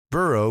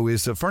Burrow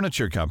is a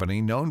furniture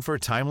company known for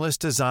timeless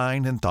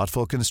design and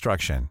thoughtful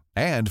construction,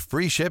 and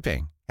free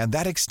shipping, and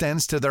that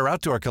extends to their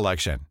outdoor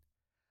collection.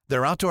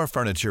 Their outdoor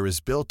furniture is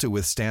built to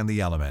withstand the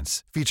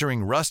elements,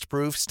 featuring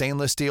rust-proof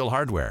stainless steel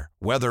hardware,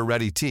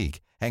 weather-ready teak,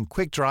 and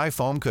quick-dry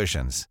foam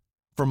cushions.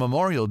 For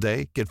Memorial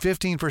Day, get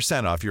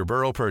 15% off your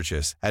Burrow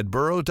purchase at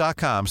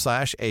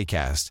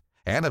burrow.com/ACAST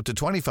and up to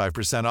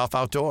 25% off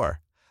outdoor.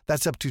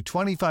 That's up to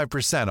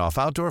 25% off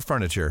outdoor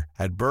furniture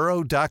at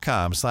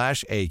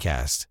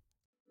burrow.com/ACAST.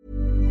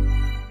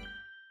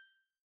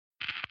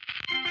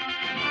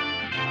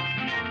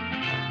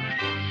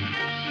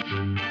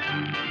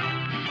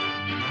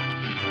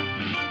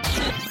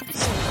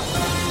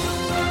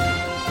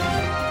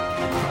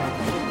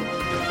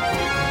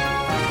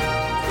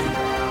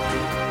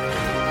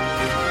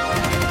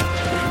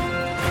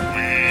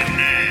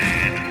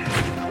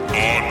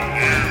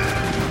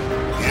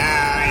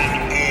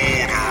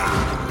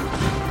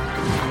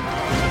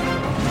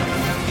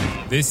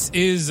 This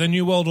is A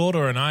New World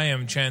Order, and I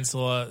am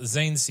Chancellor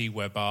Zane C.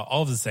 Weber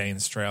of Zane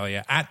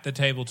Australia at the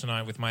table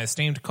tonight with my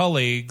esteemed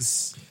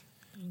colleagues.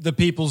 The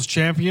People's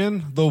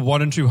Champion, the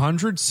 1 in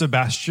 200,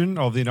 Sebastian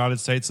of the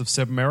United States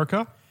of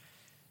America.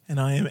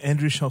 And I am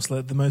Andrew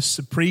Schossler, the most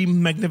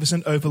supreme,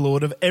 magnificent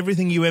overlord of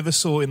everything you ever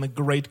saw in the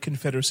great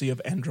confederacy of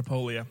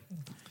Andropolia.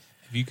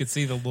 If you could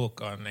see the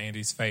look on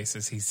Andy's face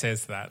as he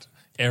says that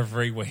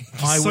every week.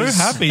 I So was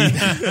happy.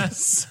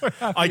 so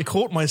happy. I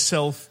caught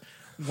myself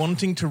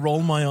wanting to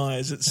roll my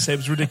eyes at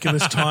Seb's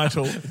ridiculous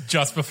title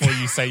Just before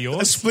you say a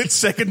yours. split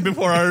second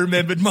before I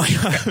remembered my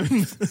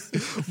own.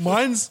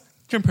 Mine's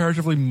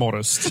comparatively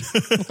modest.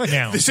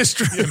 Now, This is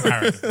true.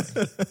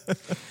 comparatively.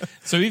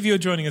 So if you're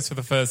joining us for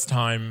the first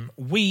time,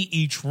 we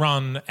each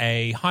run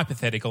a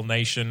hypothetical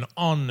nation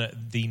on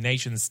the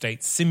Nation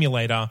State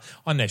Simulator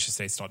on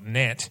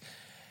nationstates.net.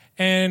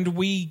 And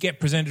we get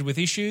presented with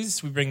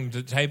issues. We bring them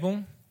to the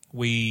table.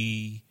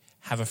 We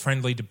have a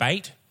friendly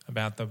debate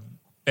about the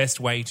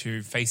best way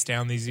to face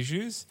down these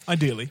issues.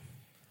 Ideally.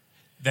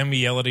 Then we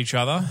yell at each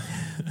other.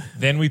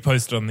 Then we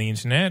post it on the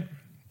internet.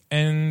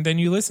 And then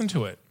you listen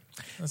to it.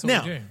 That's what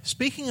Now, we do.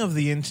 speaking of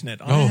the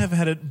internet, I have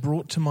had it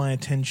brought to my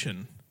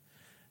attention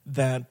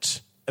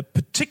that a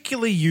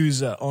particular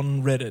user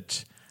on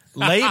Reddit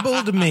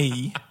labeled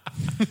me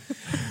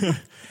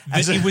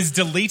It was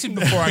deleted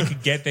before I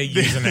could get their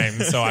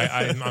username, so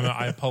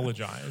I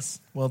apologize.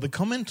 Well, the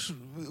comment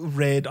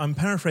read, I'm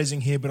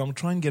paraphrasing here, but I'm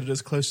trying to get it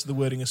as close to the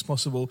wording as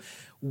possible.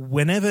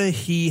 Whenever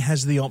he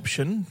has the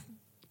option...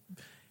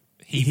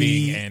 He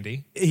being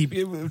Andy.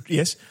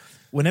 Yes.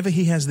 Whenever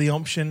he has the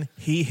option,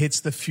 he hits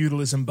the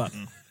feudalism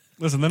button.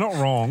 Listen, they're not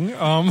wrong.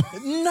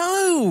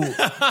 No!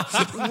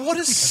 What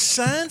a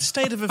sad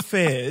state of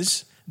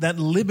affairs that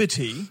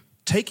liberty,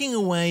 taking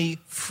away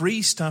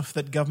free stuff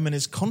that government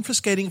is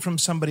confiscating from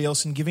somebody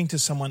else and giving to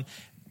someone,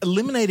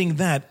 eliminating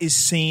that is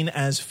seen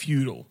as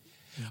feudal.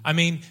 I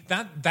mean,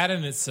 that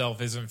in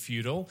itself isn't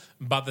feudal,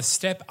 but the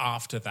step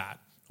after that,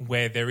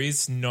 where there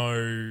is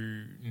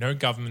no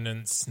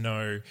governance,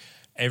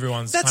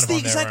 everyone's That's kind of the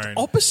on their exact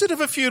own. opposite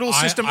of a feudal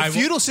system.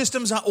 Feudal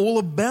systems are all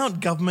about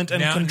government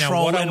and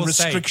control what I and will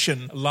say,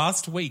 restriction.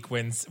 last week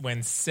when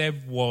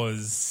Seb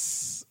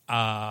was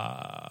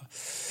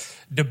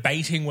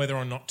debating whether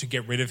or not to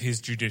get rid of his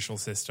judicial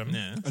system,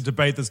 A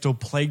debate that still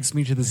plagues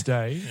me to this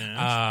day.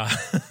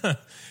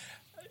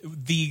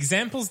 the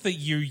examples that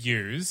you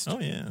used Oh,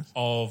 yeah.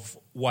 of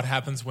what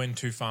happens when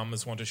two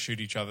farmers want to shoot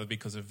each other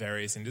because of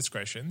various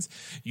indiscretions,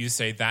 you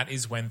say that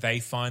is when they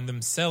find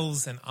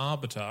themselves an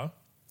arbiter,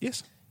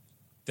 Yes.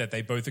 that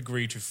they both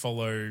agree to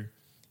follow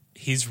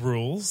his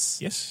rules,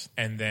 Yes.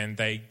 and then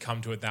they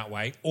come to it that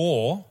way,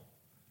 or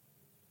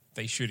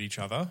they shoot each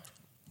other,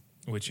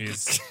 which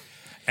is...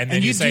 And then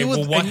And you you say, deal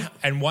with- well,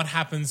 what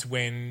happens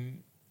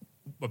when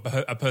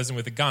a person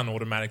with a gun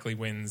automatically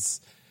wins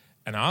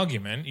an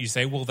argument? You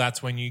say, well,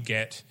 that's when you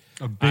get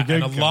an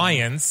gun.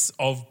 alliance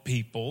of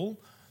people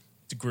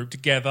to group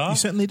together. You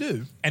certainly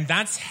do. And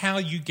that's how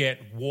you get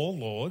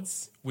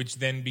warlords, which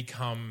then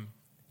become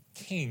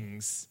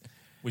kings,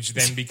 which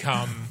then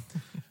become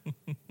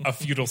a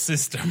feudal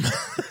system.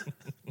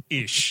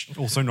 Ish.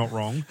 Also not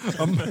wrong.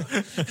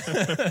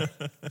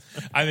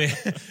 I mean,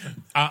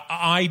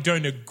 I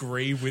don't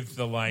agree with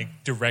the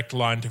direct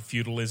line to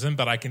feudalism,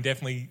 but I can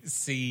definitely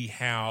see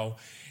how,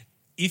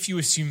 if you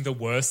assume the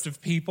worst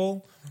of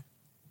people,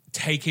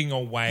 taking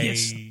away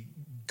Yes.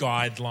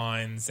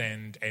 guidelines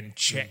and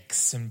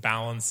checks and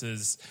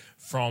balances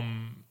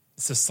from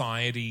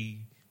society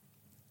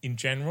in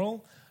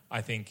general,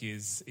 I think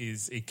is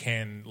it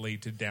can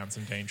lead to down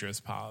some dangerous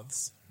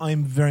paths.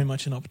 I'm very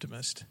much an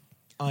optimist.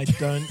 I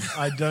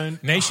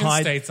don't Nation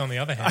hide, states, on the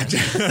other hand,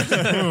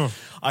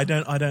 I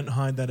don't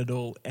hide that at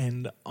all,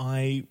 and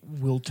I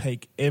will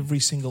take every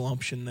single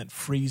option that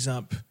frees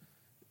up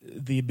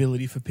the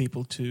ability for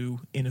people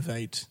to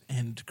innovate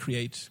and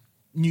create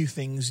new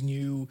things,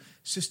 new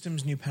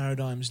systems, new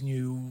paradigms,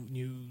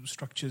 new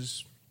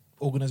structures,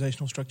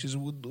 organizational structures,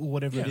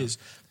 whatever it Yeah. is.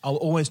 I'll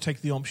always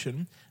take the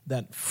option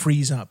that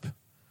frees up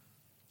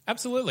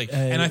absolutely.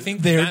 And I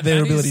think their that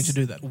ability is to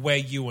do that. where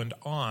you and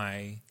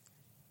I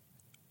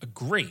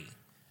agree.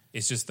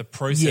 It's just the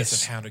process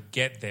Yes. of how to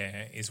get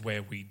there is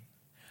where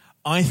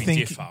I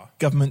think differ.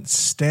 government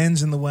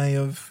stands in the way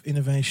of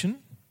innovation,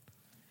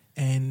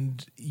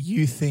 and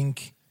you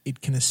think it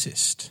can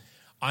assist.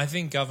 I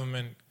think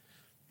government's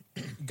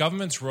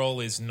role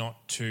is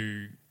not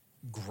to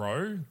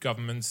grow.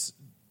 Government's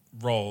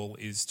role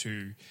is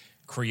to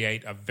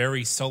create a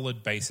very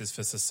solid basis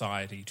for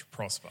society to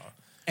prosper.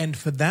 And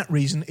for that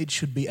reason, it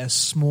should be as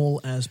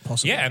small as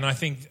possible. Yeah, and I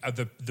think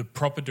the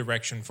proper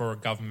direction for a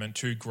government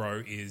to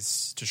grow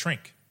is to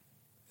shrink.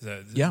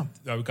 The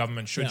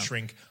government should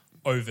shrink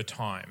over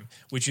time,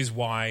 which is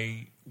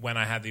why when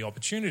I had the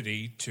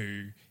opportunity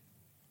to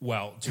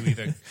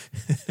either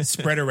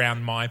spread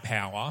around my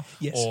power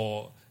Yes.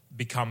 or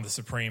become the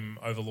supreme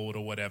overlord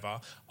or whatever,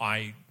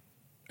 I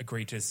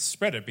agreed to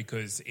spread it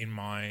because in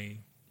my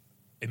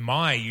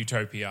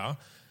utopia,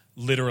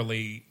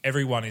 literally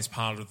everyone is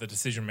part of the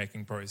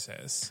decision-making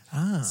process.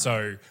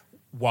 So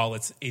while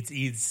it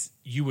is,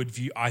 you would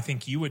view, I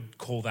think you would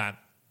call that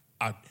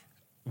a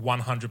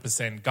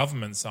 100%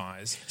 government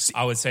size.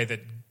 I would say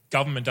that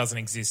government doesn't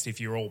exist if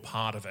you're all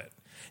part of it.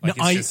 Like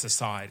it's just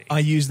society. I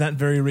use that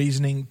very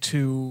reasoning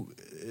to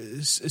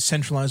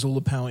centralize all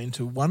the power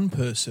into one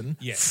person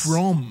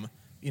from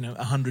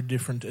 100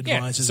 different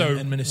advisors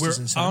and ministers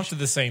we're and such. after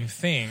the same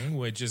thing.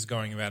 We're just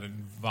going about it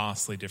in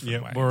vastly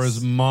different ways.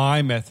 Whereas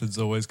my method's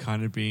always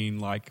kind of been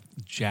like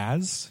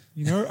jazz.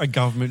 A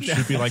government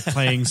should be like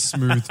playing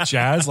smooth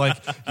jazz. Like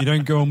you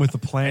don't go in with a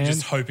plan. And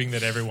just hoping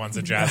that everyone's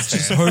a jazz fan.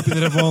 Just hoping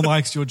that everyone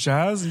likes your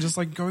jazz and just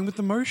like going with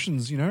the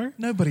motions,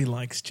 Nobody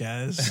likes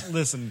jazz.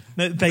 Listen,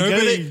 No,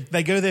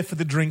 they go there for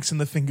the drinks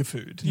and the finger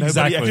food.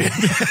 Exactly.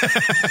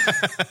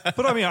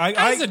 But I mean,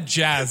 As a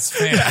jazz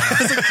fan,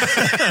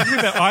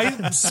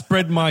 I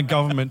spread my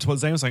government, to what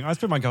Zane was saying, I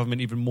spread my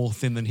government even more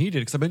thin than he did.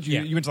 Because I bet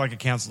you went to like a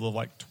council of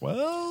like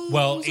 12?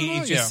 well,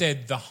 it just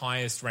said the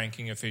highest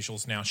ranking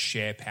officials now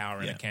share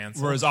power in a council.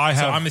 Whereas so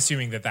I'm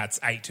assuming that that's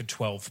 8 to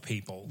 12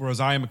 people. Whereas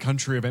I am a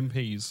country of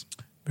MPs,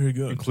 Very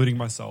good. including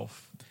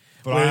myself.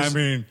 But Whereas- I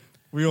mean,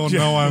 we all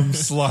know I'm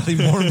slightly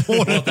more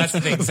important. Well, that's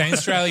the thing. Zane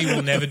Australia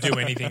will never do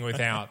anything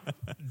without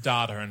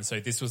data, and so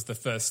this was the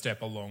first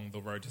step along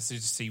the road to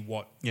see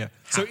what. Yeah.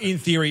 So in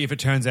theory, if it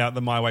turns out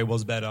that my way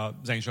was better,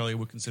 Zane Australia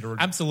would consider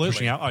Absolutely.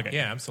 pushing out. Okay.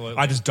 Yeah, absolutely.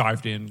 I just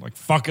dived in like,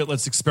 fuck it,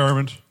 let's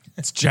experiment.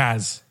 It's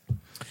jazz.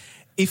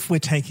 If we're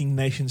taking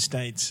nation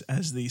states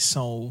as the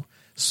sole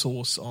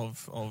source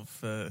of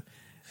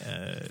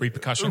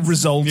repercussions,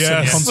 results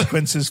and Yes.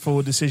 consequences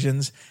for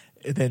decisions,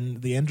 then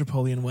the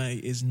Andropolian way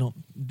is not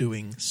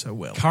doing so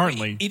well.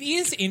 Currently. It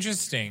is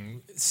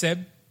interesting.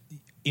 Seb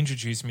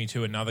introduced me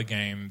to another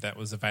game that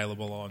was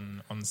available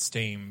on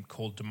Steam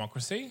called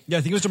Democracy. Yeah,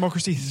 I think it was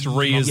Democracy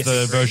 3 is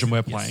the version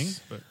we're playing.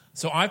 But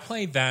So I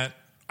played that.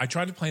 I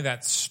tried to play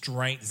that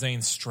straight Zane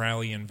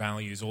Australian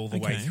values all the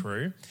way Okay.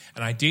 through,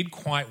 and I did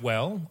quite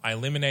well. I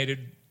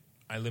eliminated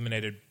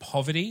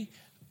poverty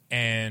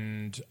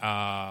and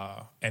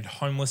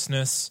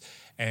homelessness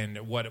and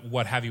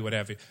what have you,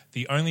 whatever.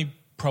 The only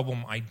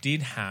problem I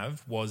did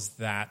have was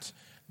that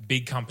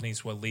big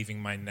companies were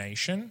leaving my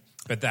nation,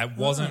 but that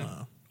wasn't.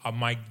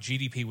 My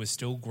GDP was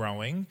still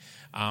growing,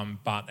 and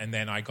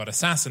then I got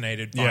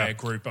assassinated by a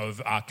group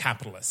of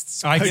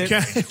capitalists.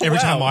 every Wow.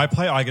 time I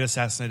play, I get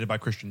assassinated by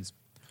Christians.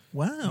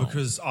 Wow.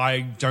 Because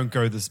I don't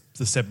go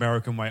the Seb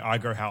American way. I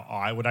go how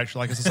I would actually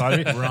like a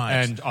society. Right.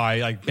 And I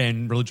like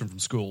ban religion from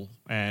school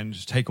and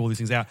take all these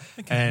things out.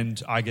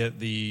 And I get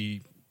the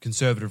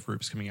conservative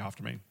groups coming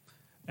after me.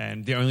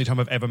 And the only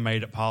time I've ever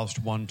made it past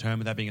one term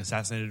without being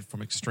assassinated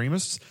from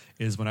extremists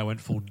is when I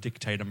went full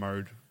dictator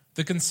mode.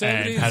 The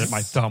Conservatives And had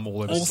my thumb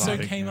all over also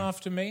society, came yeah.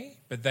 after me,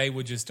 but they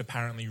were just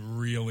apparently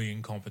really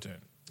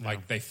incompetent.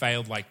 Like they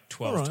failed like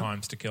 12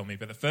 times to kill me,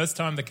 but the first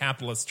time the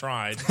capitalists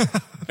tried,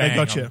 bang,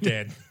 got you. I'm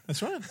dead.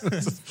 That's right.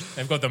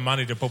 They've got the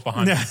money to put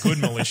behind a good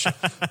militia.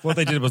 What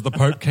they did was the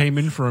Pope came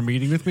in for a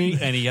meeting with me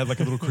and he had like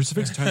a little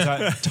crucifix. Turns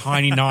out a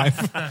tiny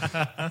knife.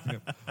 Yeah.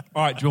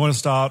 All right, do you want to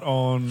start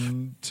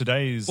on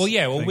today's Well,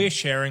 yeah, thing? we're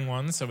sharing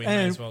one, so we may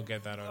And as well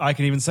get that over. I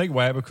can even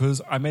segue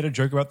because I made a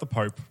joke about the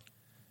Pope.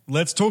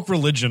 Let's talk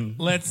religion.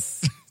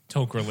 Let's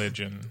talk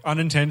religion.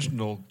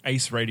 Unintentional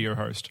Ace Radio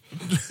host.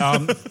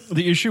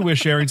 The issue we're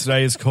sharing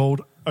today is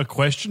called A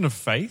Question of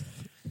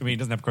Faith. I mean, it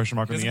doesn't have a question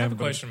mark It on doesn't the have end.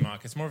 a question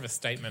mark. It's more of a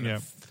statement Yeah.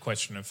 of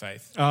question of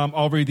faith.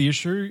 I'll read the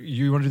issue.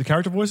 You want to do the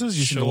character voices?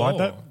 You seem to like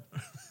that.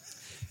 Sure.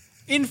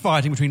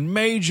 Infighting between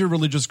major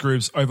religious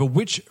groups over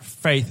which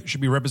faith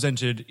should be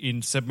represented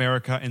in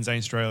Sebmerica and Zane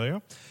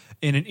Australia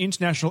in an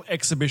international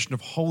exhibition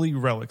of holy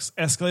relics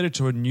escalated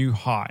to a new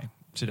high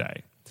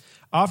today.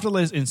 After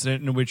Les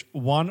incident in which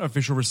one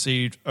official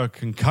received a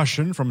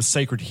concussion from a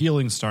sacred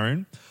healing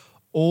stone,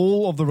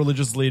 all of the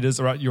religious leaders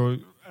are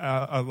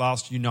at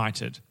last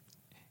united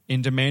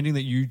in demanding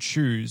that you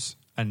choose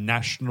a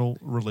national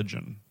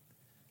religion.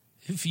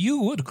 If you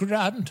would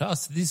grant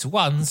us this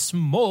one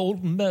small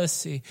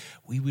mercy,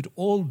 we would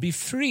all be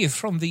free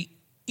from the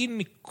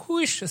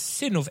iniquitous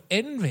sin of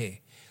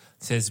envy,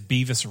 says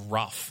Beavis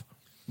Ruff.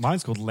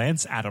 Mine's called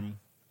Lance Adam.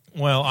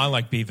 Well, I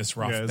like Beavis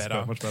Ruff Yeah, it's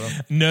better. much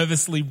better.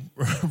 Nervously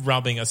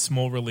rubbing a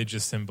small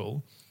religious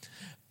symbol.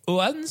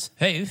 One's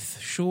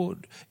faith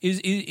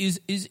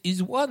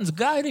is one's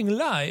guiding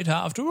light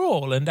after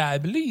all, and I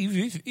believe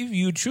if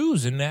you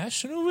choose a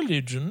national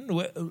religion,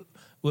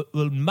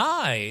 well,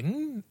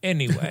 mine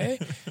anyway,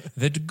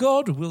 that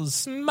God will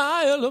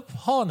smile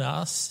upon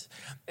us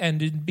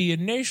and it'd be a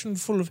nation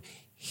full of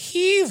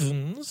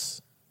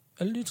heathens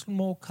a little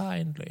more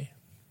kindly.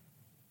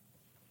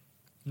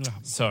 Yeah.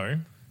 So,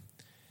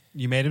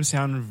 You made him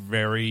sound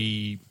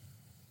very...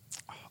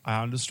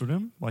 I understood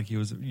him. Like he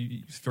was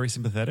very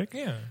sympathetic.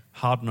 yeah.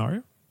 Hard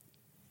no.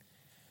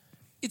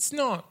 It's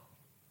not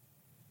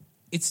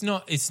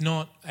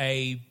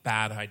a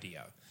bad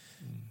idea.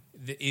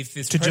 If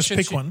there's To just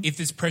pressure pick one. if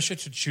there's pressure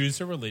to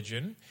choose a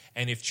religion,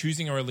 and if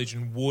choosing a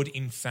religion would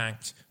in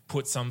fact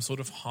put some sort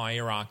of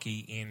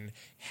hierarchy in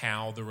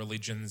how the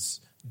religions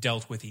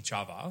dealt with each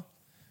other,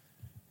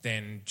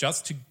 then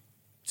just to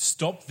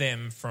stop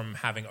them from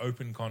having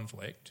open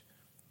conflict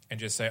and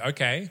just say,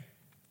 okay,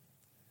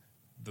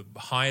 the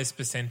highest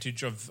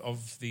percentage of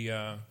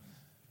the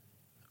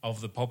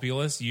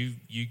populace,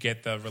 you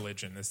get the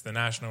religion. It's the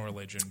national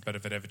religion. But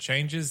if it ever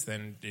changes,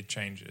 then it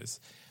changes.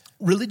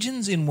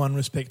 Religions, in one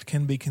respect,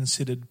 can be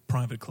considered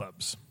private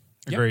clubs.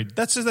 Agreed.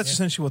 That's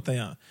essentially what they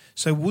are.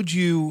 So would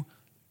you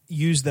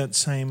use that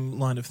same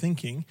line of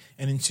thinking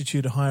and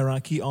institute a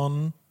hierarchy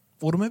on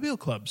automobile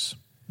clubs,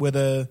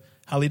 whether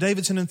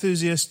Harley-Davidson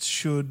enthusiasts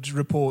should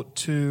report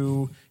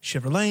to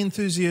Chevrolet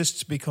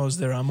enthusiasts because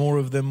there are more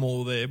of them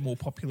or they're more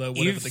popular,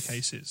 whatever the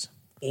case is?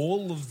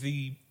 All of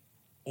the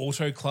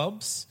auto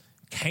clubs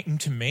came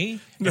to me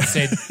and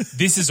said,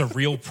 this is a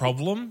real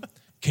problem.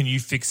 Can you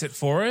fix it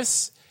for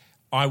us?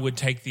 I would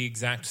take the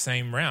exact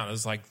same route.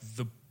 It's like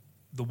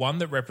the one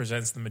that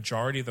represents the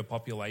majority of the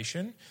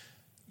population,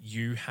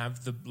 you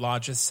have the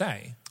largest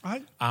say.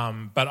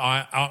 But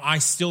I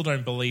still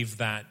don't believe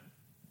that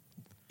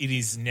it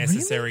is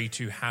necessary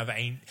to have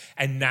a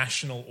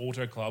national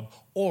auto club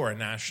or a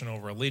national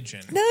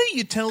religion. No,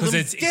 you tell them,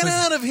 get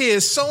out of here,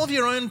 solve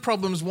your own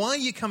problems. Why are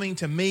you coming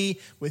to me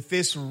with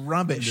this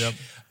rubbish?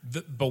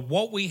 Yep. But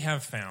what we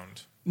have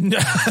found,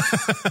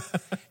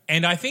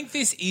 and I think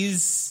this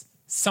is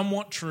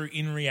somewhat true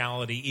in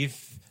reality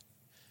if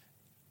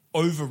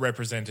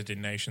overrepresented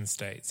in nation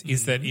states,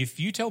 is that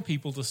if you tell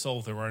people to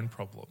solve their own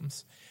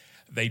problems,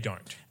 they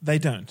don't. They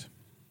don't.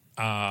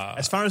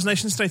 As far as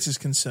nation states is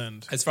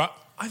concerned.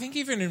 I think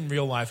even in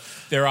real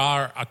life, there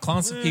are a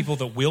class of people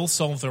that will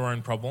solve their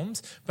own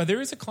problems, but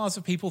there is a class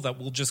of people that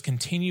will just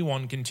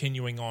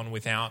continuing on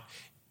without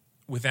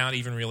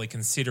even really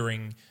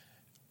considering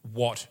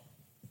what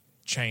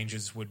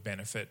changes would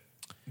benefit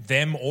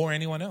them or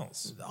anyone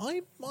else.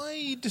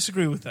 I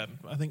disagree with that.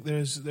 I think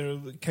there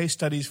are case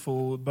studies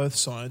for both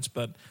sides,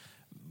 but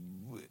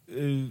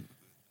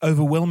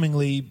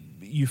overwhelmingly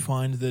you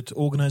find that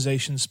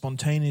organizations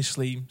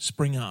spontaneously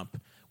spring up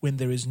when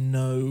there is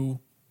no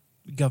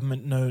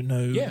government, no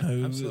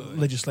absolutely.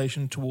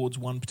 legislation towards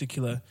one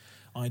particular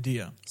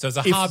idea. So it's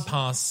a hard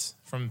pass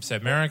from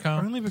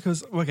Sebmerica. Only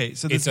because, okay,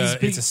 so It's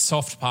a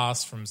soft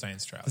pass from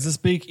Zanstralia. there's this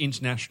big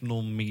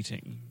international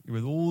meeting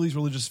with all these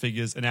religious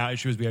figures, and our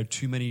issue is we had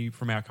too many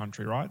from our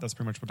country, right? That's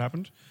pretty much what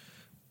happened.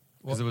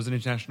 Because it was an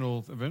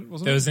international event,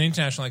 wasn't There it? was an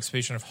international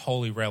exhibition of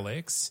holy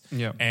relics,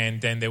 Yeah.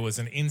 and then there was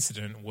an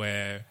incident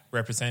where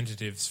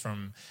representatives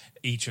from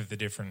each of the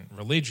different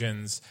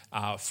religions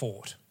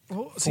fought.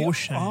 Well, For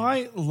shame.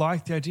 I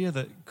like the idea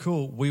that,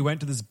 cool, we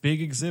went to this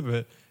big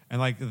exhibit, and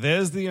like,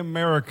 there's the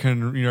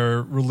American,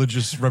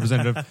 religious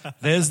representative.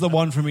 There's the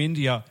one from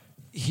India.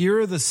 Here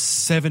are the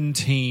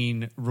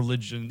 17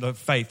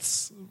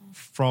 faiths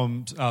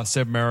from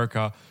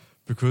Sebmerica,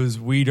 because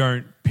we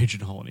don't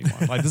pigeonhole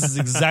anyone. Like, this is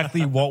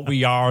exactly what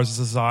we are as a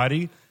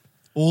society.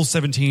 All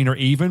 17 are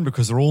even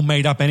because they're all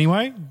made up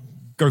anyway.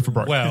 Go for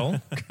broke.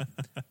 Well,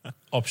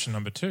 option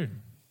number 2.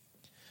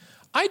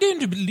 I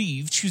don't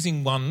believe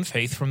choosing one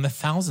faith from the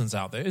thousands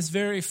out there is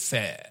very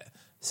fair,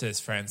 says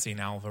Francine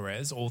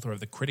Alvarez, author of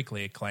the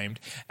critically acclaimed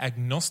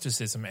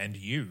Agnosticism and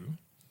You.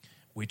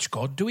 Which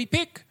God do we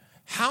pick?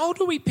 How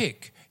do we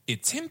pick?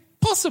 It's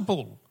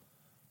impossible.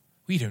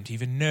 We don't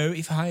even know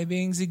if higher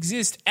beings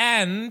exist,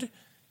 and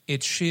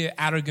it's sheer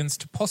arrogance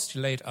to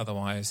postulate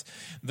otherwise.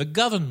 The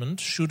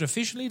government should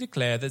officially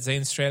declare that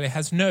Zanstralia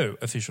has no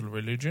official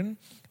religion,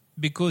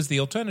 because the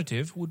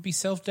alternative would be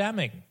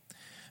self-damning.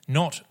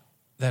 Not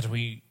that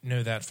we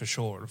know that for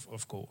sure,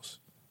 of course.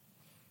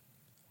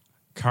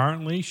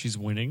 Currently, she's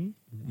winning,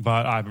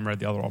 but I haven't read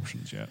the other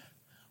options yet.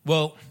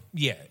 Well,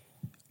 yeah,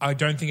 I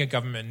don't think a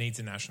government needs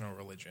a national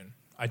religion.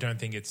 I don't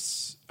think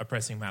it's a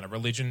pressing matter.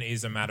 Religion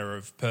is a matter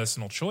of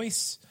personal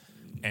choice,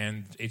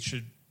 and it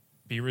should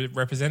be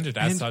represented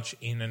as such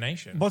in a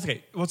nation.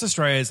 What's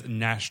Australia's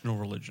national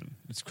religion?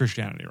 It's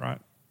Christianity, right?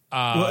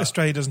 Well,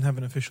 Australia doesn't have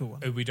an official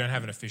one. We don't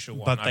have an official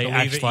one. But I they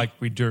believe act like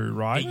we do,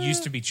 right? It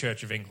used to be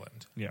Church of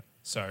England. Yeah.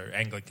 So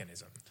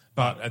Anglicanism.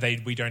 But-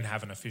 we don't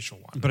have an official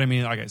one. But I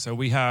mean, okay, so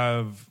we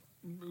have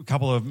a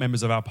couple of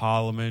members of our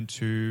parliament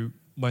who,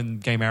 when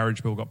gay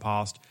marriage bill got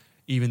passed,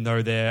 even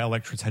though their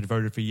electorates had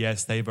voted for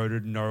yes, they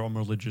voted no on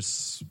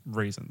religious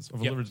reasons.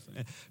 Yep.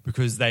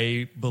 Because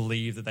they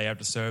believe that they have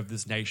to serve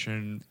this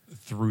nation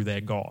through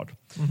their God.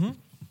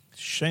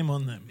 Shame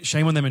on them.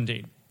 Shame on them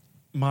indeed.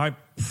 My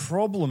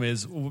problem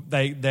is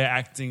they're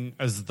acting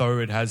as though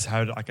it has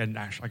had like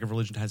a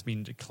religion has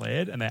been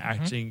declared, and they're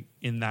acting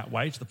in that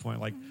way to the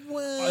point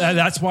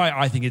that's why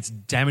I think it's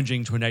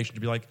damaging to a nation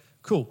to be like,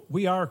 cool,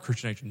 we are a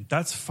Christian nation.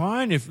 That's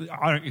fine if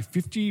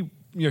 50%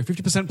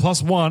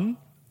 plus one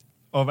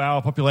of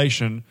our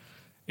population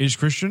is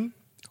Christian.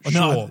 Sure.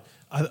 No,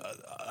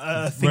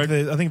 I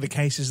think the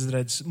case is that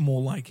it's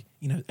more like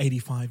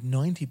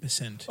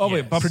 85-90%. Oh,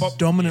 wait, but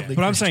predominantly.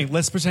 But I'm Christian. saying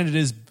let's pretend it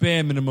is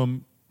bare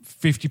minimum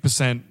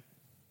 50%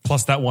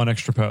 plus that one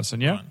extra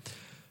person. Yeah. Right.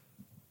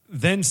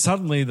 Then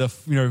suddenly the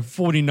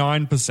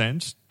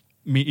 49%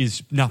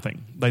 is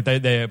nothing. Like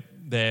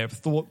their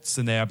thoughts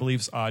and their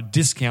beliefs are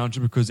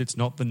discounted because it's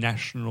not the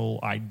national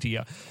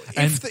idea.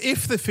 And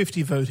If the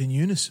 50 vote in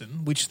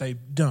unison, which they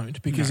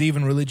don't, because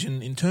even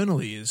religion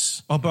internally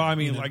is but I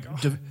mean,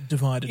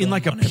 divided in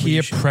like a on every peer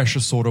issue. pressure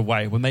sort of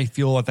way, when they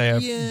feel like they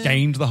have Yeah.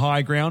 gained the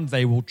high ground,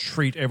 they will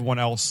treat everyone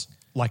else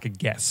like a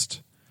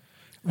guest.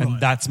 And Right.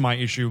 that's my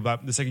issue.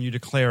 But the second you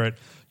declare it,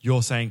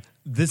 you're saying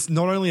this.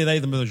 Not only are they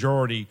the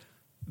majority,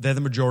 they're the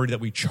majority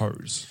that we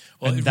chose,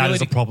 Well, and it that really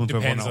is a problem for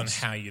everyone depends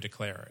else. on how you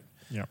declare it.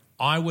 Yeah.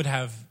 I would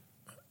have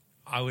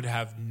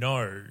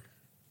no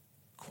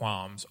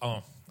qualms.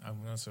 Oh, I'm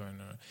also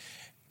no.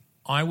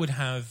 I would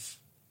have.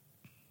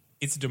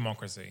 It's a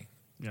democracy.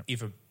 Yep.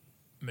 If a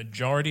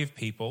majority of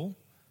people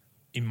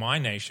in my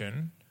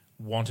nation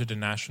wanted a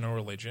national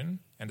religion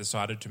and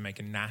decided to make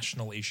a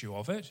national issue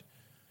of it,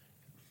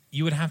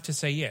 you would have to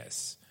say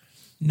yes.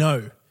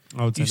 No.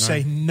 I would say You no.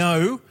 say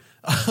no.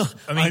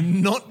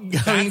 I'm not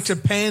going to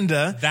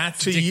pander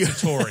That's to you.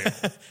 dictatorial.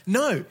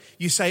 No,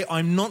 you say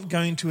I'm not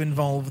going to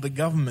involve the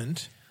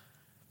government.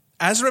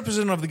 As a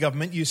representative of the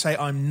government, you say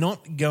I'm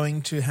not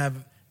going to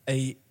have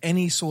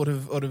any sort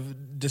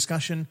of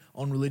discussion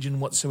on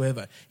religion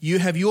whatsoever. You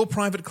have your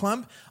private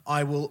club.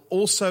 I will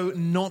also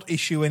not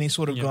issue any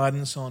sort of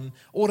guidance on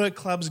auto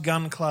clubs,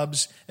 gun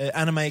clubs,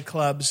 anime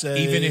clubs,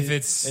 Even if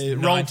it's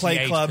role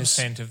play clubs.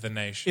 98% of the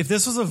nation. If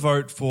this was a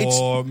vote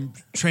for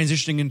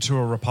transitioning into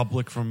a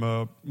republic from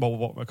a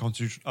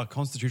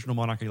constitutional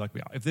monarchy like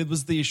we are, if it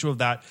was the issue of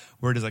that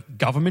where it is a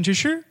government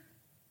issue,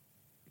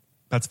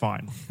 that's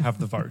fine. Have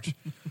the vote.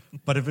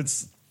 But if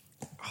it's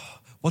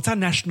what's our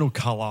national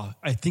color?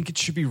 I think it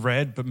should be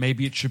red, but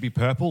maybe it should be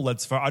purple.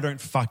 Let's vote. I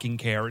don't fucking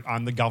care.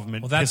 I'm the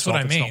government. Well, that's Piss what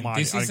off. I It's not mean. mine.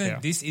 This I don't care.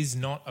 is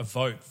not a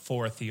vote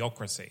for a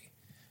theocracy.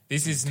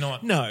 This is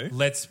not. No.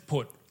 Let's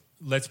put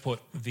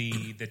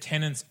the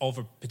tenets of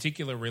a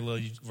particular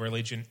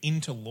religion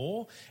into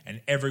law, and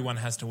everyone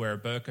has to wear a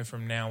burqa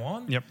from now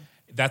on. Yep.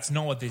 That's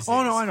not what this is.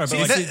 Oh, no, I know, but See,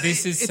 like-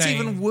 this is it's saying,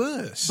 even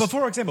worse. But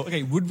for example,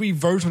 okay, would we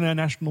vote on our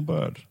national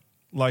bird?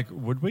 Like,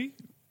 would we?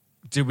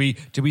 Did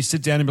we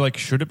sit down and be like,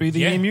 should it be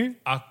the emu?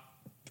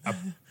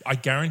 I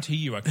guarantee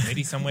you, a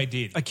committee somewhere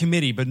did. A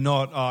committee, but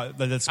not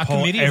that's A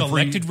committee of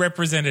elected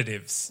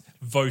representatives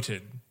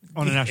voted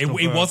On a national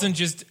It bird. wasn't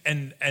just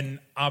an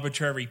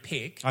arbitrary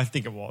pick. I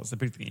think it was. They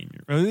picked the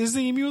emu. Is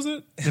the emu, is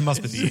it? It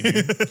must be the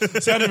emu.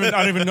 See, I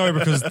don't even know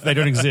because they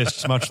don't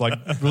exist, much like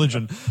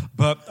religion.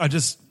 But I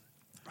just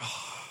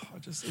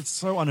it's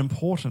so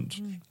unimportant.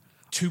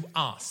 To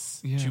us,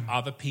 Yeah. to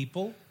other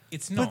people,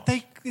 it's not.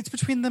 But it's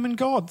between them and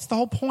God. That's the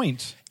whole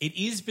point. It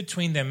is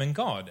between them and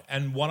God.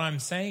 And what I'm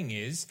saying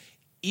is,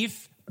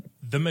 if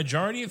the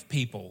majority of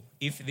people,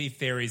 if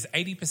there is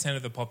 80%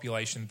 of the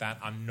population that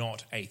are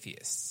not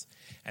atheists,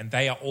 and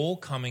they are all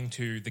coming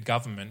to the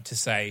government to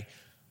say,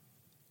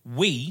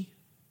 we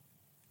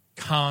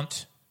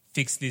can't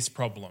fix this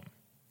problem.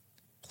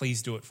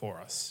 Please do it for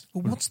us.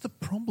 Well, what's the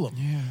problem?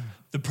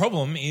 The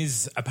problem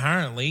is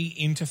apparently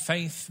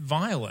interfaith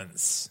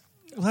violence.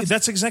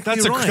 That's exactly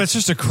right. That's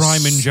just a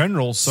crime in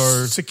general.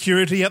 So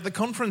Security at the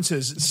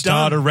conferences.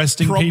 start Done.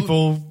 arresting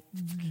people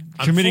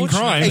committing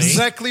crimes.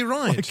 Exactly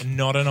right.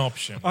 Not an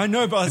option. I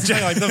know, but I was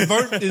saying, like, the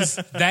vote is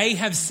They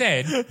have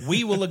said,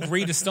 we will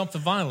agree to stop the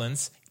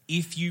violence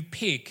if you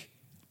pick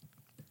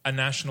a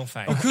national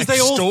faith. because they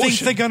all think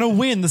Extortion. they're going to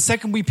win. The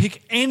second we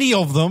pick any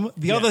of them,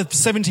 the other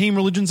 17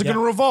 religions are going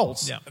to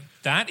revolt. Yeah.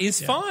 That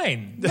is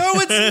fine. No,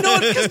 it's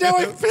not, because now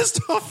I've pissed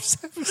off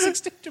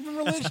 16 different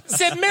religions.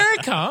 Said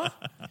America,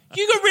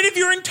 you got rid of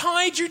your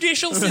entire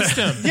judicial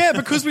system. Yeah,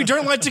 because we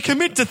don't like to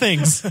commit to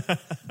things.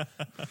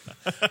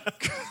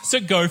 So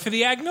go for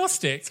the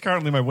agnostic.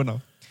 Currently my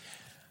winner.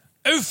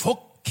 Oh,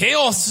 for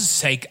chaos'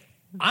 sake,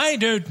 I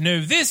don't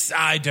know this,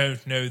 I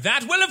don't know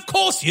that. Well, of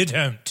course you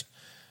don't,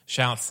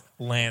 shouts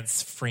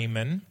Lance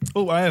Freeman,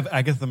 Oh, I have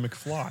Agatha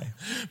McFly.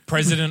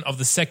 president of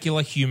the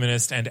Secular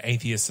Humanist and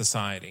Atheist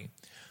Society.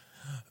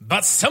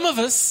 But some of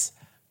us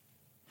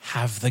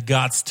have the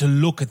guts to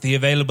look at the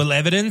available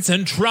evidence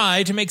and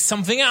try to make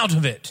something out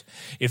of it.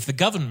 If the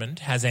government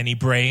has any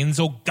brains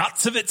or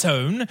guts of its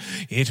own,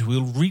 it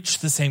will reach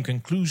the same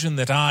conclusion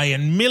that I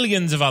and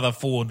millions of other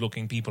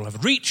forward-looking people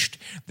have reached.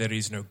 There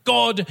is no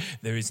God,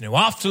 there is no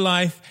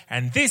afterlife,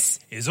 and this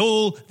is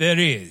all there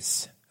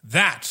is.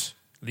 That,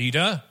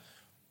 leader,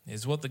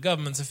 is what the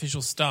government's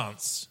official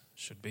stance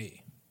should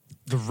be.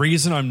 The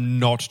reason I'm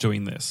not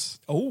doing this,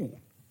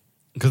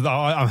 because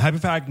I'm happy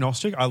for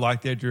agnostic. I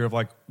like the idea of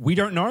like, we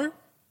don't know, and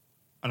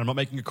I'm not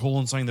making a call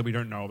on something that we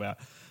don't know about.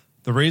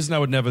 The reason I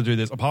would never do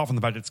this, apart from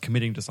the fact it's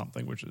committing to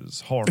something, which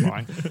is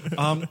horrifying,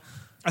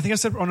 I think I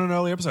said on an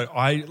earlier episode,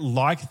 I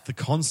like the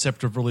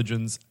concept of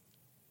religions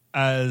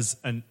as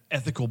an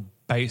ethical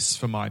base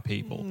for my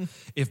people.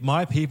 If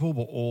my people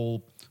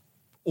were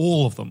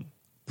all of them,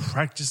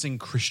 practicing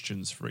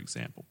Christians, for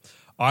example,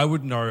 I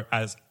would know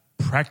as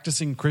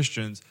practicing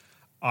Christians,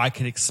 I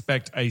can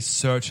expect a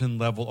certain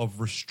level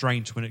of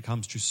restraint when it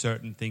comes to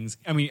certain things.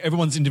 I mean,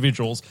 everyone's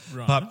individuals,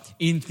 but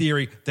in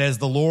theory, there's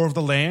the law of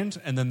the land,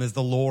 and then there's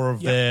the law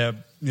of their,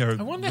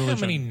 I wonder religion.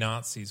 how many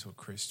Nazis were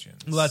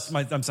Christians. Well,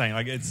 I'm saying,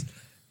 like, it's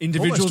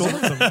individuals.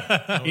 Almost all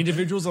of them.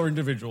 Individuals are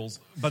individuals,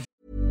 but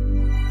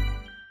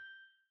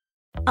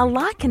A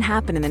lot can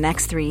happen in the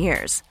next 3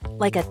 years.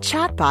 Like a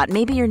chatbot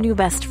may be your new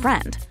best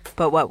friend.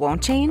 But what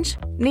won't change?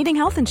 Needing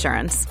health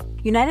insurance.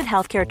 United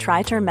Healthcare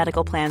Tri-Term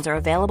Medical Plans are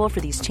available for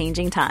these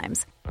changing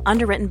times.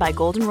 Underwritten by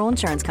Golden Rule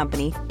Insurance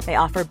Company, they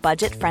offer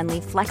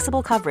budget-friendly,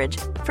 flexible coverage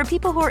for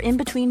people who are in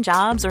between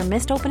jobs or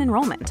missed open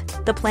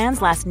enrollment. The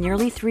plans last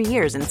nearly 3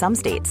 years in some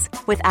states,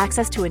 with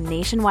access to a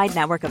nationwide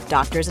network of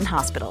doctors and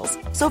hospitals.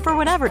 So for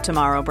whatever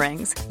tomorrow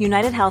brings,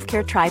 United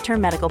Healthcare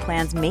Tri-Term Medical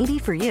Plans may be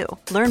for you.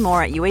 Learn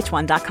more at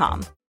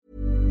uh1.com.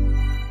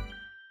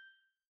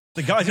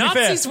 the guy, to be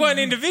fair, Nazis weren't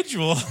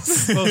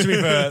individuals. well, to be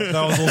fair,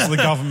 that was also the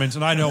government,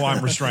 and I know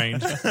I'm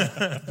restrained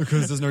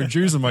because there's no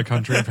Jews in my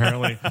country,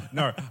 apparently.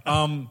 No.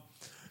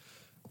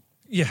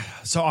 Yeah,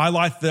 so I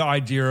like the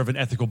idea of an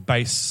ethical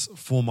base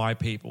for my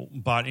people,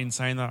 but in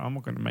saying that, I'm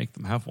not going to make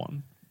them have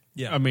one.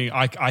 Yeah. I mean,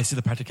 I see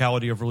the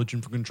practicality of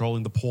religion for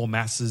controlling the poor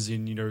masses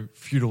in,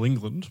 feudal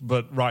England,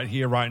 but right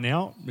here, right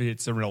now,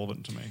 it's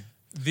irrelevant to me.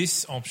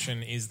 This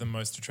option is the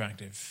most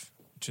attractive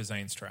to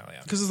Zane Australia.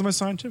 Because it's the most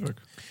scientific.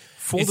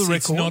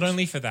 It's not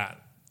only for that.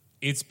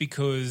 It's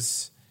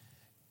because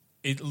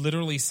it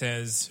literally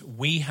says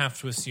we have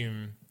to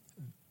assume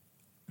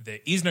there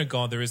is no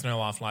God, there is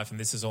no afterlife, and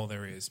this is all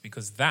there is,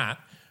 because that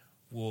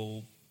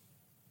will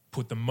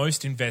put the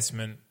most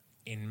investment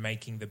in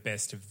making the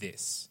best of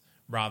this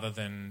rather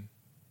than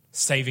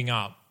saving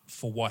up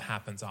for what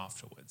happens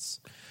afterwards.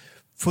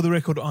 For the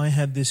record, I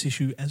had this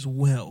issue as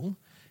well.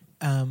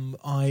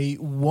 I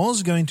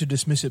was going to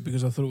dismiss it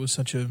because I thought it was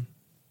such a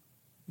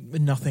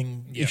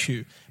nothing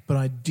issue, but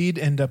I did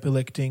end up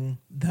electing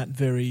that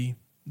very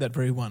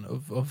one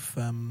of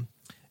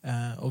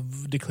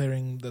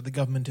declaring that the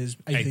government is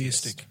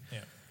atheistic.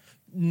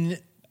 Yeah.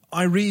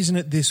 I reason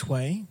it this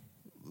way,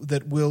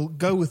 that we'll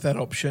go with that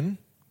option,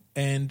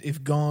 and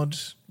if God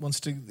wants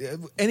to,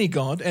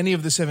 any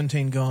of the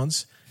 17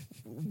 gods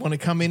want to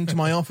come into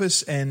my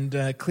office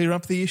and clear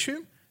up the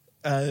issue,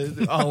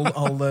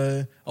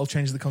 I'll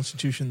change the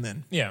constitution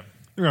then. Yeah.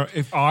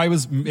 If I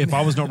was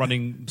not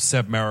running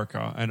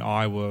Sebmerica and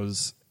I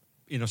was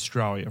in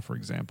Australia, for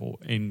example,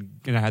 and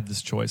I had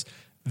this choice,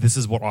 this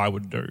is what I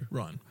would do.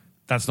 Right.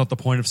 That's not the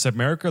point of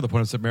Sebmerica. The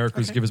point of Sebmerica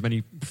is give as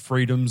many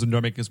freedoms and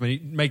don't make as many.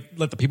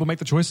 Let the people make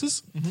the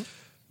choices. Mm-hmm.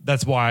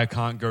 That's why I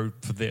can't go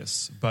for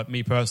this. But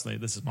me personally,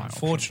 this is my option.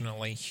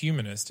 Unfortunately,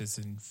 humanist is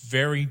in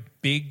very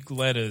big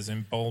letters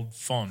in bold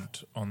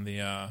font on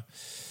the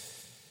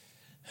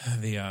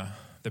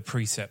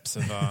precepts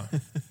of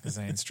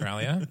Zane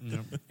Australia,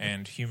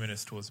 and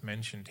humanist was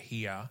mentioned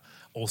here.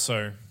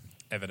 Also,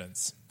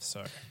 evidence.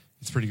 So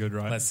It's pretty good,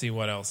 right? let's see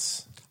what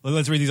else.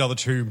 Let's read these other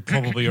two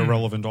probably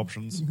irrelevant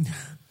options.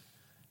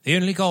 The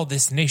only God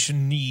this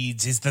nation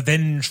needs is the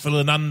vengeful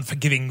and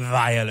unforgiving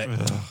Violet.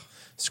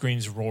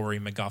 Screams Rory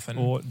MacGuffin.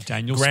 Or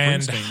Daniel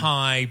Grand Springsteen.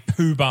 High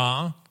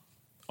Poobah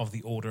of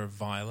the Order of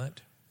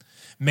Violet.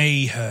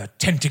 May her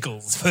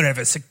tentacles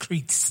forever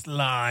secrete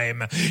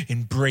slime.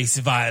 Embrace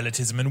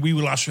violetism, and we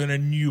will usher in a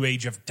new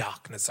age of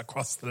darkness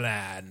across the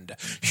land.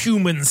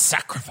 Human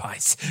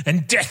sacrifice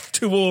and death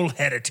to all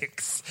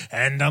heretics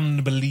and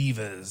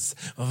unbelievers.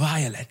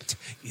 Violet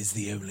is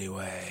the only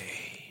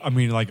way. I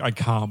mean, I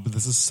can't, but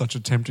this is such a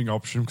tempting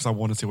option because I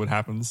want to see what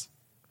happens.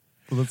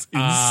 Well, that's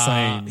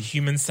insane.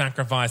 Human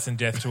sacrifice and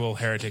death to all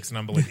heretics and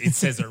unbelievers. It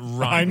says it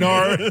right. I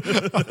know.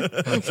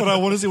 But I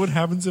want to see what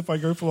happens if I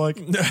go for like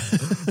a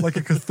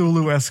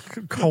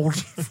Cthulhu-esque cult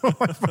for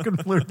my fucking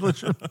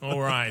religion.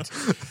 All right.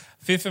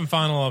 Fifth and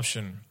final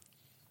option.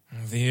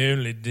 The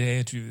only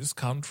deity this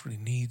country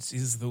needs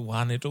is the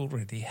one it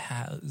already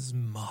has,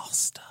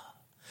 Master,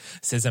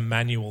 says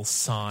Emmanuel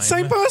Syme.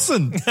 Same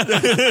person.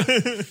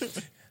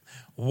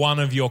 One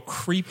of your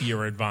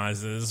creepier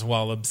advisors,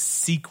 while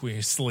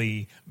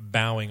obsequiously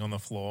bowing on the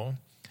floor.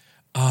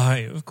 I,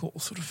 of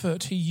course, refer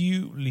to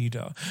you,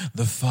 leader,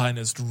 the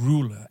finest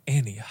ruler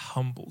any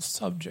humble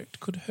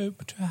subject could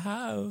hope to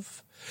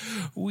have.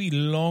 We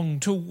long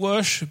to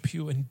worship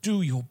you and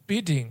do your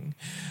bidding.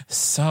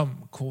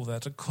 Some call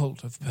that a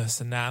cult of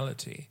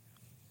personality,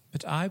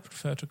 but I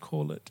prefer to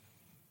call it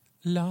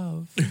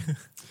love.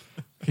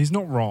 He's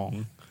not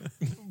wrong,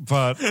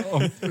 but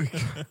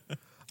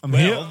I'm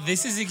Well, here.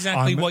 this is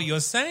exactly what you're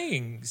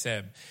saying,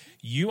 Seb.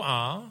 You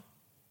are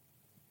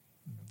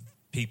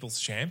people's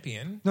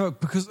champion. No,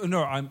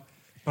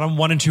 I'm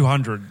 1 in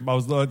 200.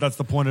 That's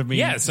the point of me.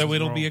 Yeah, so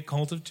it'll wrong. be a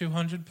cult of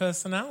 200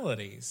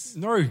 personalities.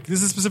 No,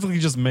 this is specifically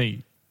just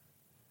me.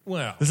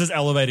 Well, This is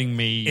elevating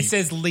me. it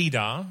says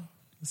leader,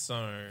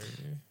 so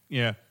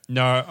Yeah.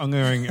 No, I'm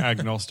going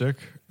agnostic.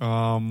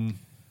 That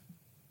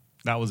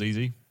was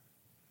easy.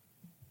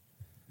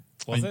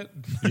 was it?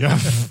 Yeah.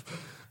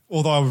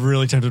 Although I was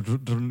really tempted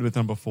with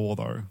number 4,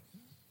 though.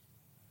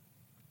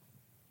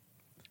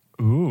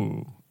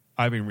 Ooh.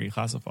 I've been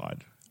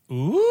reclassified.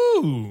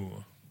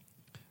 Ooh.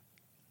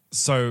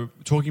 So,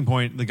 talking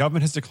point, the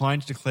government has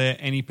declined to declare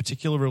any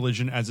particular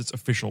religion as its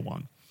official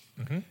one.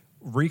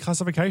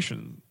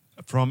 Reclassification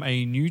from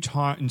a New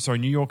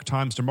York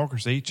Times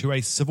democracy to a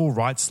civil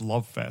rights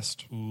love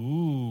fest.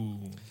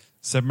 Ooh.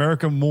 Said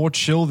America more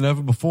chill than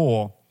ever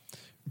before.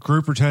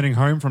 Group returning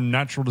home from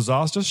natural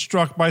disaster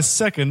struck by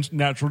second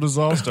natural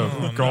disaster.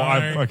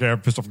 God, no.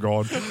 I'm pissed off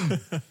God.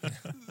 Saying,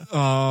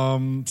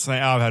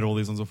 I've had all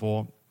these ones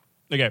before.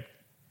 Okay.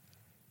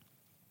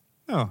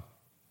 Oh.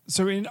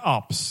 So in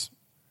ups,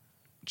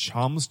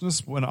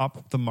 charmlessness went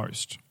up the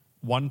most,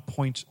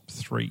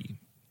 1.3.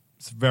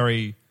 It's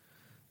very,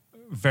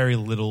 very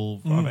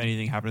little of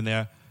anything happening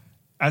there.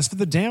 As for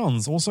the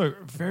downs, also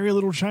very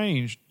little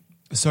change.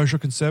 Social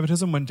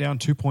conservatism went down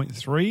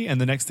 2.3,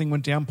 and the next thing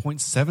went down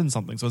 0.7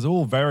 something. So it's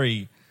all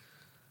very.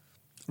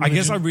 I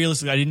guess I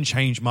didn't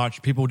change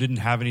much. People didn't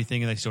have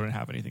anything, and they still didn't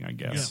have anything. I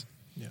guess.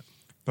 Yeah.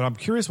 But I'm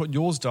curious what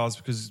yours does,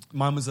 because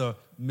mine was a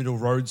middle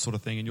road sort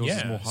of thing, and yours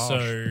is more harsh.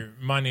 So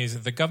mine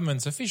is the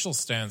government's official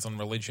stance on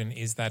religion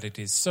is that it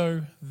is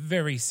so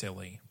very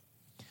silly.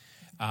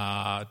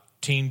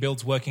 Team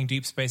builds working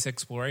deep space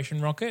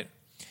exploration rocket,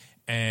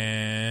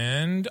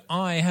 and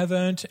I have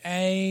earned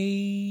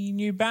a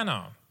new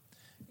banner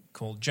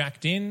called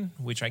Jacked In,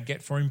 which I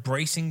get for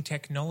embracing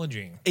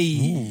technology.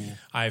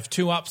 I have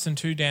 2 ups and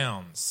 2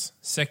 downs.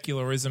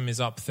 Secularism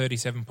is up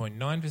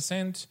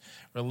 37.9%.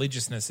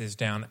 Religiousness is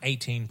down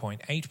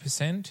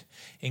 18.8%.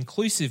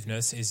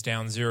 Inclusiveness is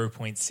down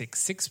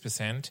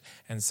 0.66%.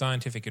 And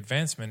scientific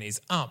advancement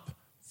is up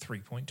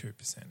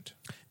 3.2%.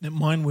 Now,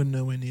 mine were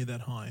nowhere near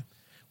that high.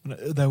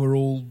 They were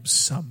all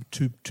sub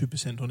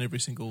 2% on every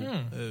single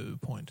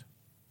point.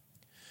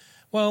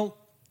 Well,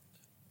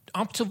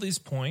 up till this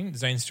point,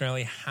 Zane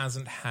Australia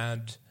hasn't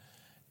had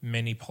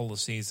many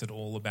policies at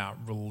all about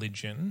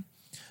religion.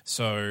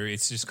 So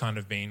it's just kind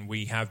of been,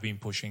 we have been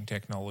pushing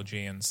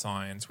technology and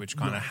science, which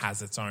kind of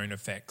has its own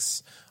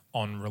effects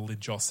on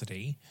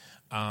religiosity.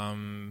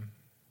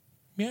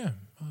 Yeah,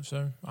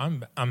 so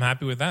I'm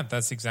happy with that.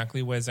 That's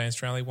exactly where Zane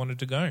Australia wanted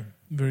to go.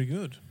 Very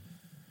good.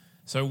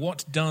 So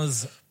what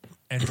does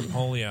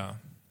Anthropolia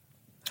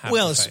have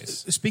Well, to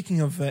face? speaking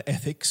of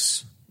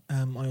ethics,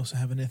 I also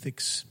have an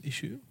ethics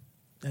issue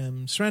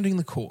surrounding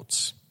the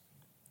courts.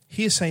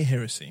 Hearsay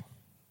heresy.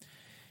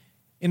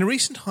 In a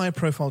recent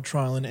high-profile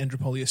trial in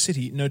Andropolia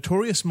City,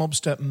 notorious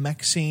mobster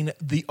Maxine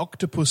the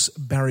Octopus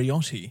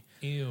Bariotti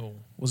Ew.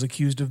 was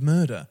accused of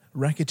murder,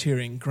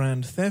 racketeering,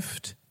 grand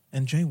theft,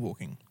 and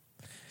jaywalking.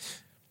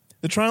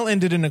 The trial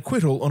ended in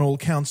acquittal on all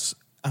counts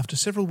after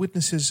several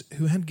witnesses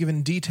who had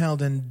given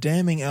detailed and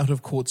damning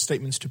out-of-court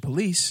statements to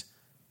police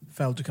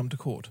failed to come to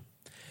court.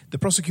 The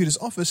prosecutor's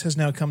office has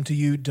now come to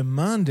you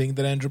demanding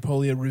that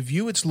Andropolia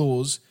review its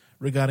laws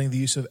regarding the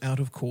use of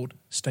out-of-court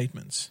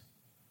statements.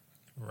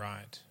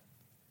 Right.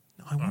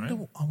 I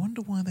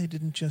wonder why they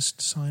didn't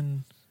just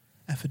sign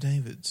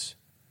affidavits.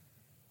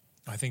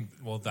 I think,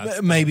 well,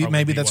 that's Maybe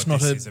probably that's what not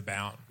this a is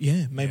about.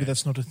 Yeah, maybe Yeah.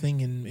 that's not a thing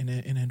in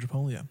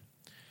Andropolia.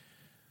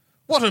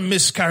 What a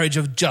miscarriage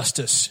of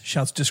justice,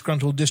 shouts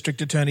disgruntled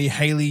District Attorney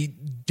Hayley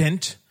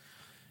Dent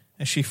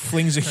as she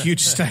flings a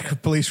huge stack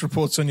of police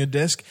reports on your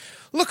desk.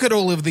 Look at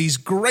all of these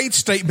great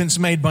statements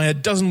made by a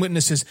dozen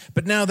witnesses,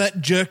 but now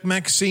that jerk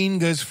Maxine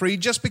goes free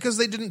just because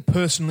they didn't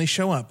personally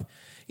show up.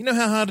 You know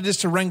how hard it is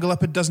to wrangle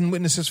up a dozen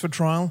witnesses for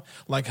trial?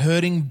 Like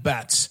herding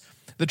bats.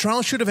 The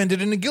trial should have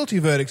ended in a guilty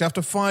verdict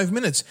after 5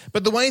 minutes,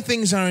 but the way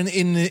things are,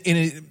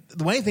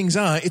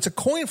 it's a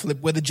coin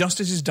flip whether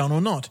justice is done or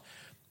not.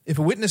 If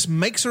a witness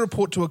makes a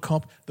report to a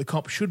cop, the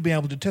cop should be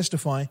able to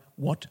testify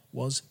what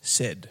was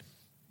said.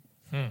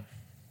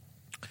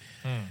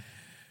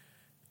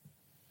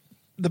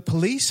 The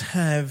police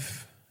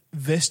have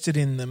vested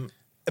in them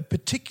a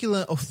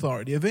particular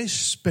authority, a very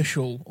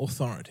special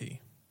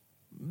authority.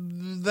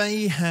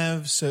 They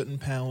have certain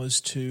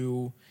powers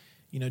to,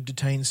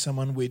 detain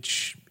someone,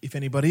 which, if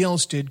anybody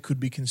else did,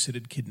 could be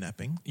considered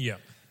kidnapping. Yeah.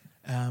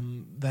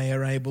 They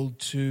are able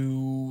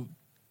to,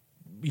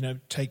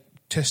 take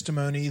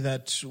testimony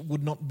that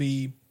would not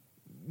be,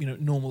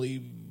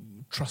 normally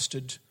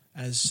trusted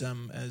as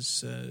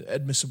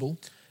admissible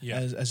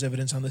as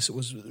evidence unless it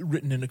was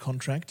written in a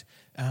contract.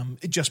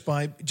 Just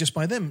by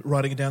them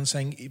writing it down,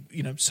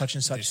 saying such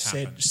and such This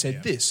said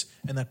happened, this,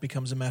 and that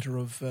becomes a matter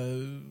of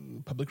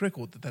public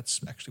record that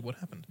that's actually what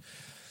happened.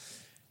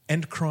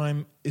 And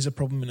crime is a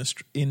problem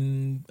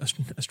in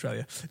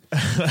Australia.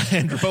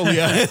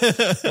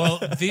 Andropolia. Well,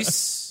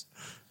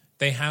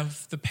 they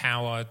have the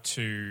power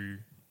to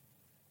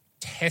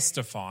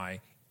testify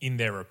in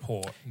their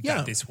report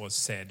that this was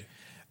said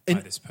by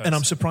this person. And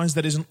I'm surprised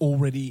that isn't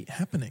already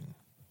happening.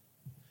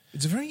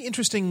 It's a very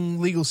interesting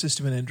legal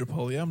system in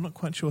Andropolia. I'm not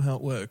quite sure how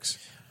it works.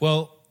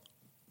 Well,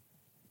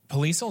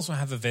 police also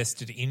have a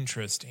vested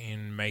interest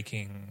in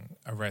making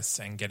arrests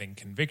and getting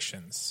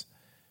convictions.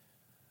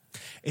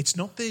 It's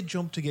not their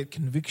job to get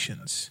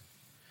convictions.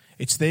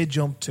 It's their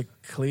job to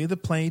clear the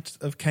plate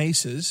of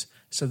cases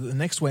so that the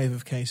next wave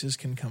of cases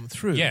can come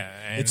through. Yeah,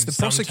 and it's the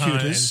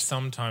prosecutors.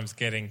 Sometimes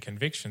getting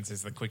convictions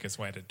is the quickest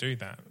way to do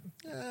that.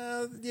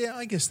 Yeah,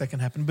 I guess that can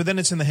happen. But then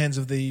it's in the hands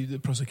of the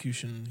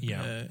prosecution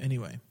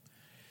anyway.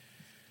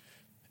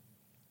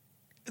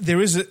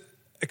 There is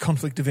a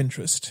conflict of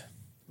interest,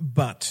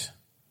 but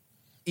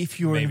if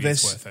you're Maybe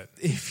it's worth it.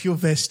 if you're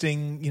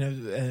vesting,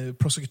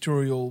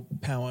 prosecutorial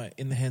power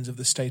in the hands of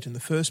the state in the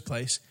first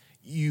place,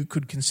 you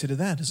could consider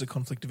that as a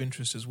conflict of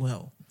interest as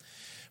well.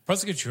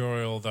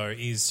 Prosecutorial, though,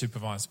 is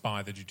supervised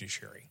by the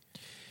judiciary.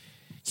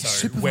 So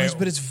Supervised,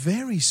 but it's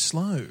very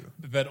slow.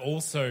 But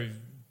also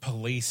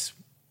police,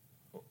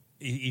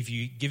 if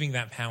you're giving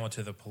that power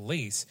to the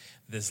police,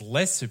 there's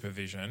less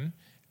supervision.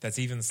 That's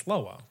even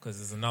slower because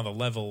there's another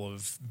level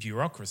of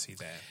bureaucracy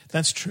there.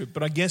 That's true,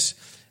 but I guess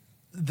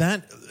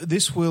that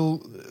this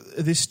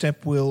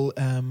step will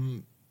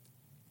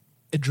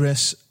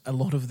address a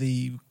lot of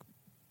the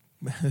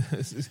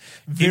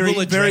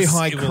very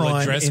high crime. It will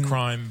address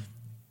crime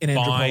in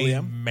by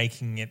Andropolia.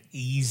 making it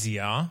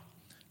easier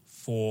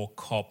for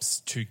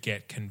cops to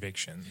get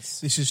convictions.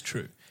 This is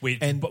true,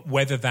 But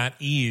whether that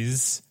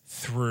is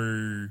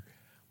through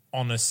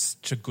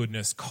honest to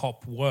goodness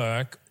cop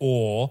work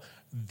or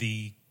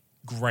the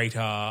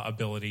greater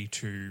ability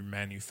to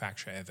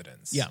manufacture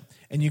evidence. yeah,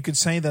 and you could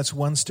say that's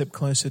one step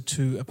closer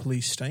to a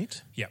police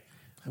state. Yeah.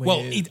 Where- Well,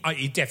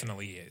 it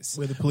definitely is.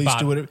 Where the police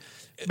do it.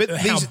 But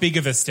how these- big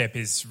of a step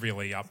is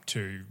really up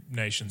to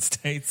nation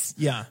states.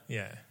 Yeah.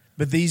 Yeah.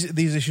 But these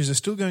issues are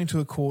still going to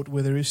a court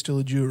where there is still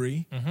a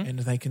jury and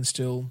they can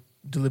still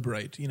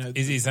deliberate.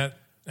 Is that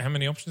how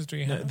many options do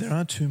you have? There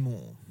are two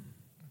more.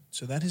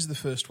 So that is the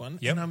first one.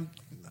 Yep. And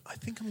I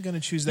think I'm going to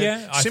choose that.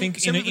 Yeah, I think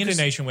in simply a because-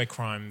 nation where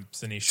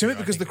crime's an issue. Simply I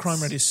because think the crime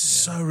it's- rate is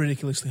so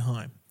ridiculously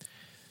high.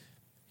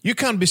 You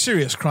can't be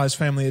serious, cries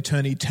family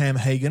attorney Tam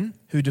Hagen,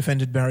 who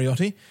defended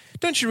Bariotti.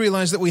 Don't you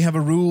realise that we have a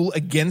rule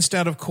against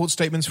out-of-court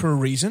statements for a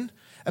reason?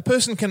 A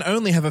person can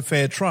only have a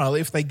fair trial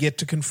if they get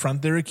to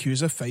confront their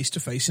accuser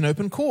face-to-face in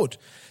open court.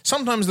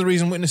 Sometimes the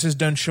reason witnesses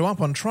don't show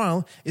up on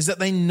trial is that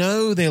they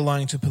know they're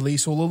lying to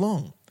police all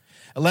along.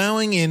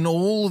 Allowing in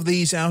all of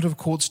these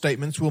out-of-court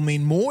statements will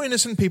mean more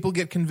innocent people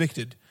get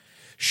convicted.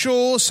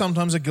 Sure,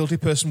 sometimes a guilty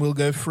person will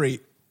go free.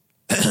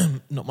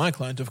 Not my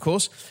client, of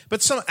course,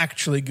 but some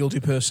actually guilty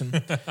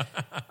person.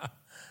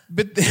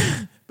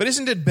 But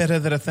isn't it better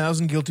that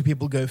 1,000 guilty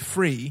people go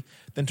free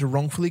than to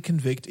wrongfully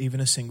convict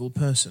even a single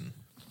person?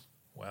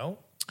 Well,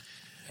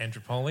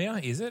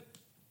 Andropolia, is it?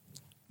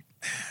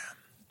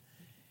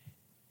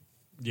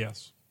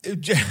 Yes.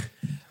 The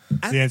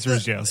answer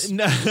is yes.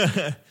 No,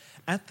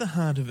 at the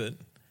heart of it,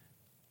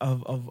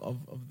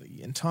 of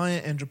the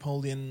entire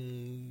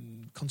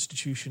Andropolian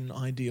constitution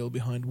ideal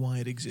behind why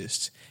it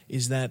exists,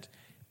 is that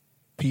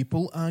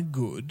people are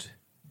good,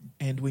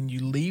 and when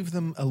you leave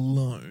them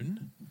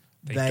alone,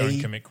 They don't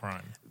commit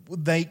crime.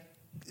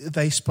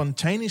 They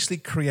spontaneously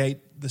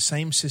create the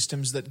same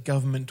systems that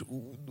government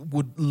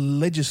would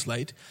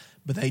legislate,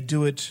 but they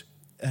do it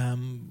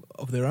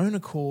of their own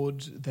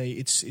accord.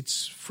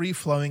 It's free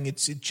flowing. It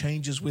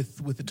changes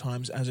with the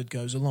times as it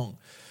goes along.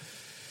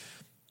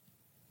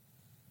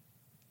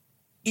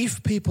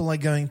 If people are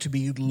going to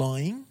be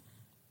lying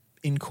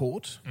in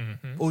court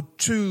or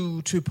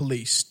to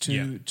police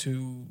to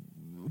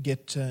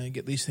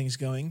get these things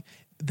going,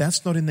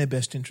 that's not in their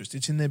best interest.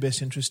 It's in their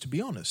best interest to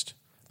be honest,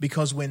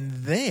 because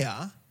when they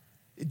are,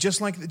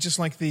 just like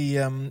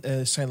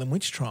the Salem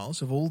witch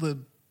trials, of all the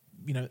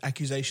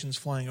accusations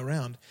flying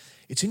around,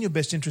 it's in your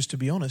best interest to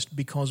be honest,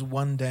 because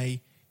one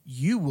day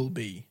you will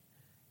be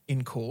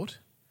in court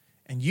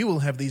and you will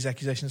have these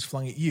accusations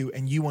flung at you,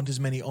 and you want as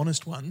many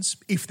honest ones,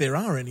 if there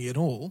are any at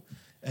all,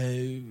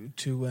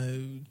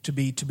 to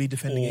be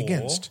defending Or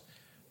against.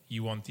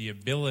 You want the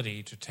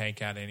ability to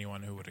take out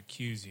anyone who would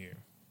accuse you.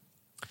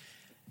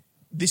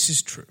 This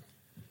is true.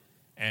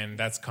 And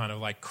that's kind of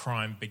like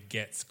crime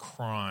begets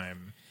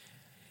crime.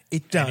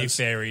 It does. And if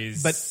there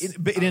is,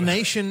 but in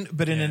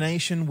a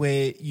nation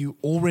where you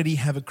already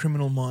have a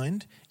criminal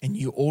mind and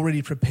you're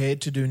already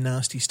prepared to do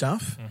nasty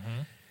stuff,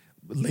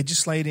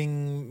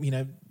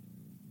 legislating,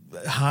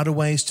 harder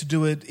ways to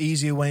do it,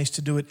 easier ways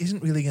to do it,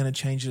 isn't really going to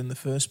change it in the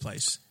first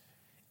place.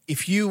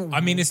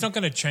 it's not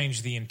going to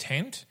change the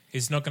intent.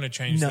 It's not going to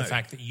change No. the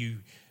fact that you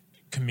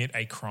commit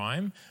a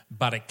crime,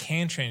 but it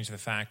can change the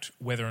fact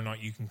whether or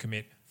not you can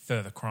commit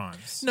further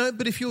crimes. No,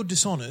 but if you're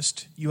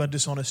dishonest, you are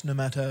dishonest no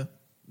matter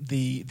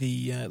the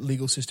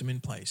legal system in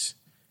place.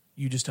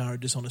 You just are a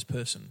dishonest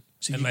person.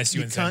 So Unless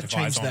you can't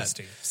change incentivize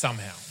honesty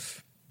somehow.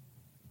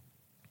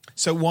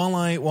 So while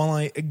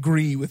I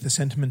agree with the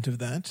sentiment of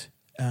that,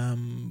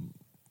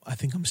 I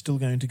think I'm still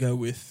going to go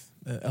with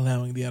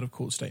allowing the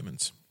out-of-court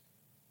statements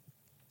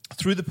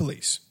through the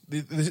police.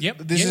 This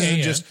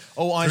isn't just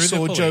I Through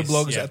saw the Joe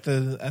police, Bloggs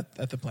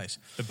at the place.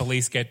 The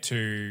police get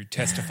to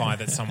testify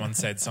that someone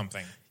said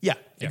something. Yeah,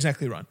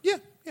 exactly right. Yeah,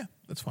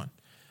 that's fine.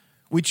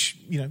 Which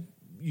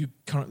you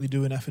currently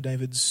do in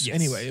affidavits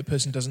anyway. A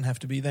person doesn't have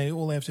to be.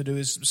 All they have to do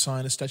is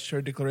sign a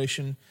statutory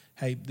declaration.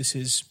 Hey, this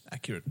is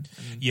accurate.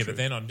 Yeah, but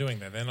they're not doing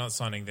that. They're not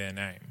signing their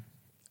name.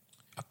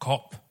 A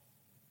cop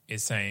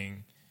is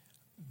saying,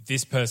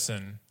 this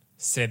person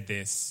said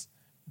this.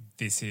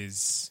 This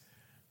is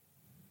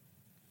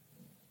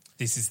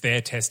their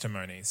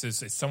testimony. So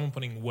it's someone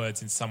putting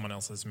words in someone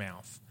else's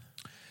mouth.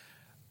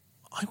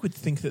 I would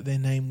think that their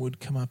name would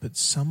come up at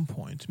some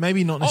point.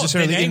 Maybe not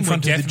necessarily in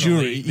front of the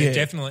jury.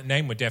 Their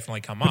name would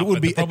definitely come up.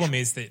 But the problem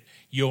is that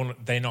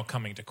they're not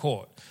coming to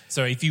court.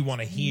 So if you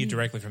want to hear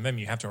directly from them,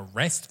 you have to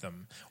arrest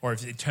them. Or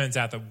if it turns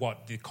out that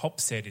what the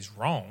cop said is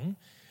wrong,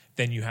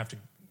 then you have to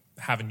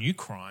have a new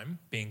crime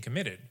being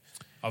committed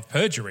of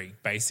perjury,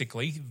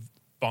 basically,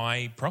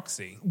 by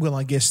proxy. Well,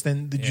 I guess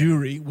then the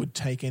jury would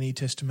take any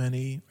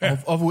testimony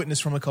of a witness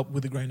from a cop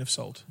with a grain of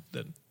salt.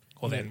 Then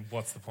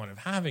what's the point of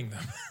having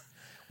them?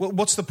 Well,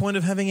 what's the point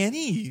of having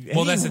any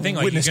well, that's the thing.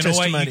 Like, witness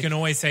testimony? You can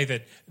always say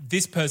that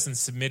this person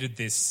submitted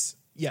this.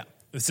 Yeah,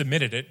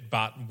 submitted it,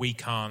 but we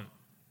can't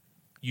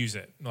use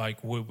it. Like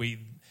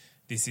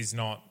this is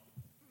not.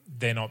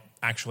 They're not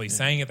actually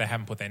saying it. They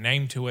haven't put their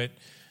name to it.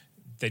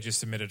 They just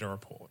submitted a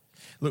report.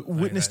 Look,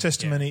 witness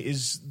testimony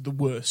is the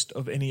worst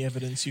of any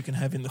evidence you can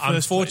have in the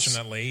first place.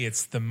 Unfortunately,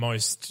 it's the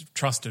most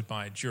trusted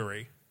by a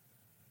jury.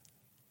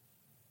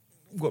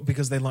 What,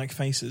 because they like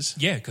faces?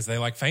 Yeah, because they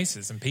like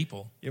faces and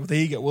people. Yeah, well, there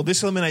you go. Well,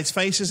 this eliminates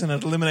faces and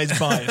it eliminates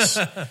bias.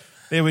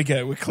 There we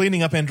go. We're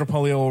cleaning up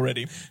Andropolio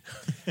already.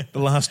 The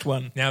last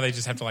one. Now they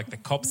just have to like the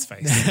cop's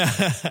face.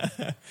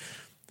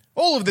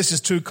 All of this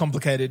is too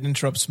complicated,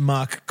 interrupts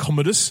Mark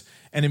Commodus,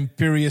 an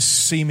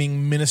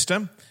imperious-seeming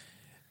minister.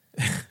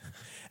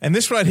 And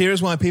this right here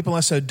is why people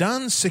are so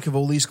darn sick of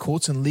all these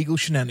courts and legal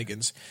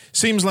shenanigans.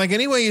 Seems like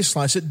any way you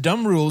slice it,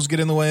 dumb rules get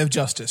in the way of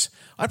justice.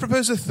 I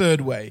propose a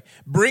third way.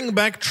 Bring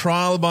back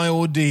trial by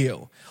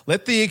ordeal.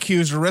 Let the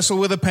accused wrestle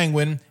with a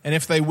penguin, and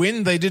if they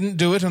win, they didn't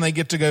do it and they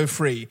get to go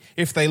free.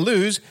 If they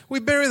lose,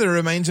 we bury their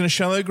remains in a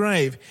shallow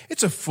grave.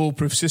 It's a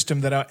foolproof system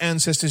that our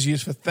ancestors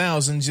used for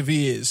thousands of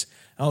years.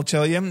 I'll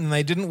tell you, and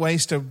they didn't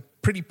waste a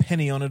pretty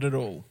penny on it at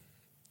all.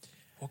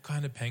 What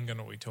kind of penguin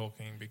are we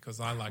talking? Because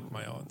I like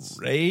my odds.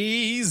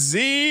 Crazy.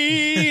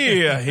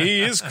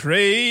 He is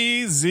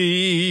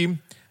crazy.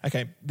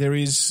 Okay, there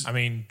is... I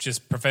mean,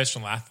 just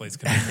professional athletes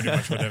can do pretty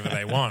much whatever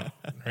they want,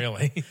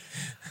 really.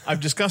 I've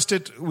discussed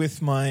it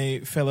with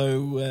my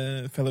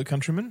fellow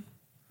countrymen,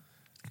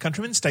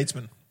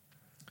 statesmen,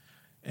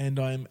 and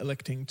I'm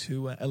electing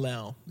to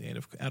allow the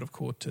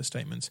out-of-court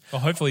statements. Well,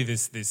 hopefully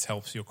this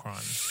helps your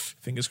crime.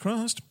 Fingers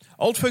crossed.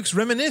 Old folks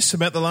reminisce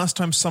about the last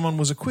time someone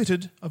was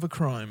acquitted of a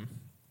crime.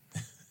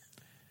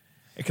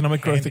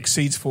 Economic growth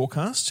exceeds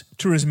forecast.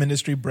 Tourism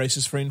industry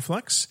braces for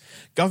influx.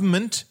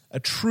 Government, a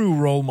true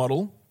role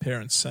model,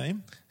 parents say.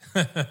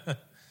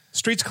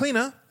 Streets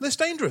cleaner, less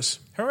dangerous.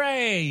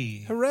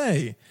 Hooray!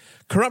 Hooray.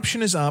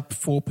 Corruption is up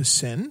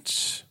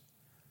 4%.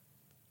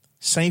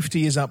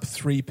 Safety is up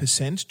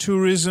 3%.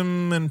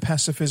 Tourism and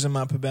pacifism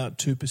up about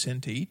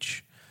 2%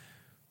 each.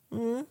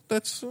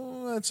 That's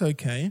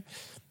okay.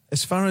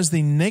 As far as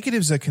the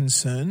negatives are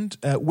concerned,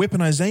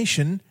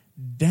 weaponization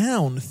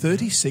down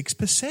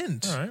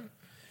 36%. All right.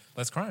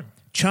 Less crime.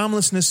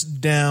 Charmlessness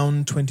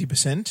down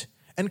 20%.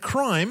 And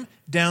crime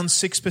down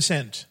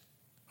 6%.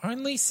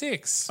 Only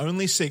 6.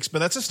 Only 6, but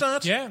that's a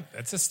start. Yeah,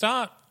 that's a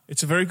start.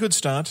 It's a very good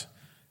start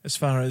as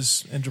far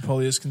as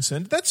Andropolia is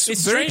concerned. That's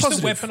it's very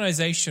strange positive. the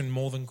weaponization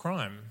more than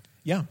crime.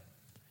 Yeah.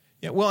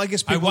 Yeah, well, I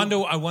guess people...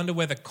 I wonder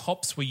whether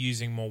cops were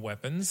using more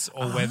weapons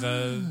or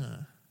whether...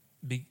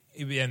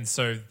 And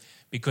so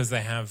because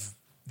they have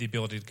the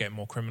ability to get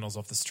more criminals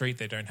off the street,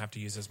 they don't have to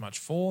use as much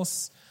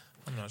force.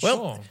 I'm not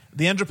sure.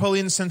 The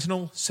Andropolian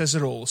Sentinel says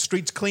it all.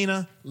 Streets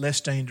cleaner,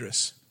 less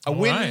dangerous. A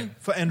win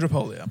for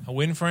Andropolia. A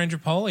win for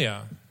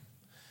Andropolia.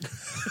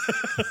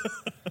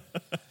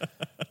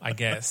 I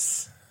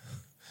guess.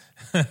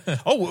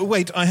 Oh,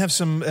 wait, I have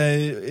some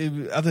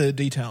other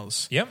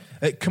details. Yep.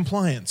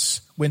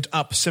 Compliance went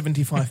up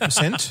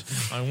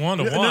 75%. I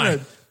wonder why.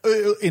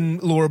 No. In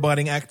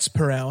law-abiding acts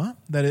per hour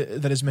that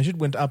is measured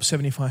went up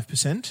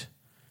 75%.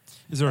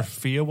 Is there a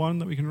fear one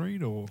that we can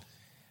read, or...?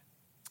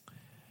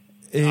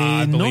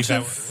 I believe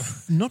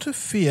not a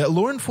fear.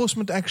 Law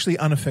enforcement actually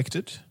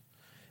unaffected,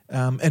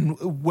 and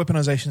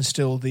weaponization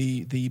still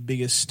the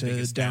biggest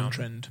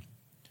downtrend.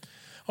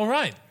 All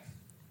right.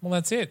 Well,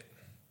 that's it.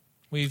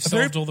 We've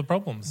solved all the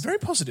problems. Very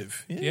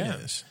positive.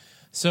 Yes.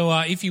 So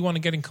if you want to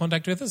get in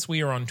contact with us,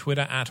 we are on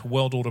Twitter at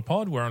World Order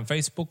Pod. We're on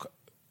Facebook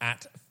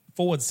at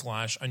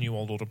 /A New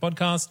World Order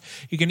Podcast.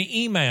 You can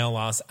email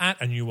us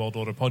at a New World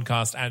Order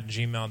Podcast at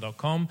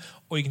gmail.com,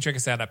 or you can check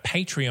us out at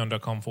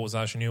patreon.com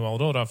 /A New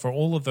World Order for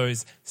all of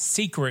those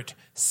secret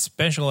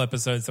special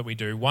episodes that we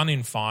do. 1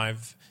 in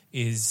 5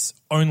 is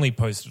only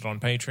posted on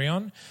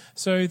Patreon.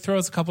 So throw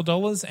us a couple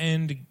dollars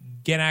and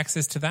get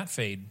access to that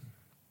feed.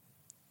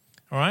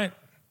 All right.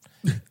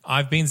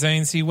 I've been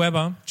Zane C.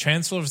 Weber,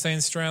 Chancellor of Zane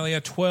Australia,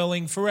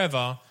 twirling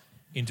forever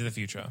into the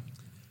future.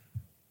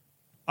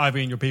 I've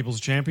been your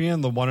people's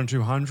champion, the 1 in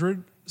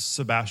 200,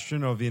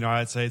 Sebastian of the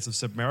United States of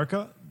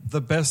Submerica.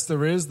 The best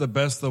there is, the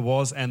best there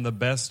was, and the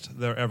best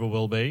there ever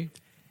will be.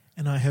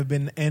 And I have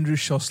been Andrew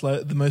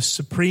Schossler, the most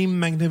supreme,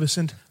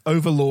 magnificent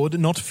overlord,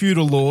 not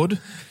feudal lord,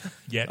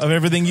 Yet. of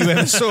everything you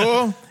ever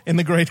saw in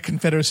the great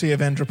confederacy of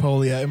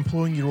Andropolia,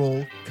 imploring you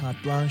all,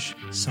 carte blanche,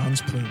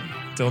 sans plume.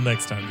 Till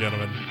next time,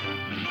 gentlemen.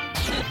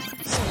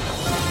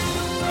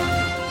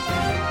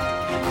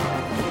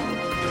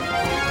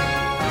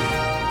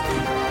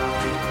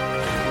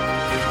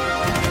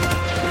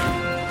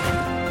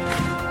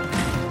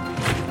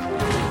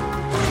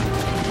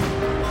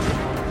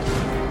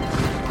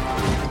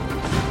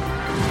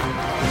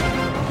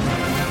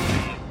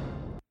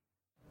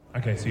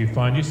 Okay, so you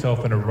find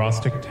yourself in a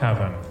rustic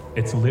tavern.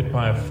 It's lit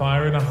by a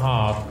fire and a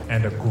hearth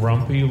and a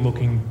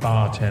grumpy-looking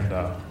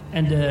bartender.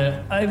 And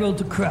I roll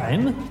to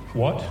crime.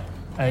 What?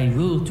 I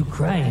roll to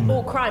crime.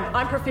 Oh, crime.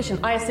 I'm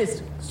proficient. I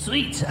assist.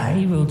 Sweet.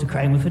 I roll to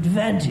crime with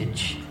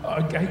advantage.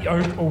 Okay, all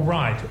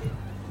right.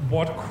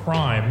 What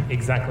crime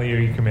exactly are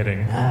you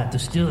committing? To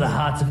steal the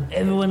hearts of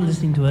everyone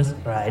listening to us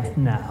right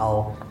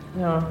now.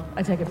 No,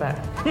 I take it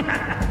back.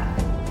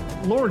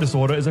 Law and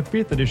Disorder is a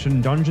 5th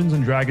edition Dungeons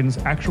 & Dragons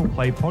actual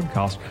play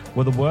podcast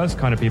where the worst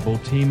kind of people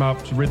team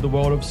up to rid the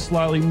world of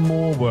slightly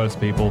more worse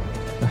people.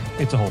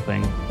 It's a whole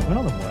thing. We're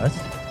not the worst.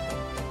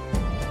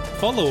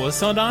 Follow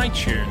us on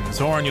iTunes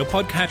or on your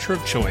podcatcher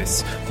of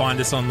choice. Find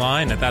us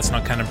online at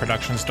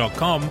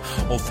that'snotcanonproductions.com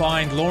or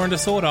find Law and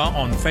Disorder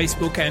on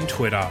Facebook and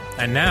Twitter.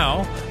 And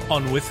now,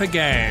 on with the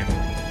game.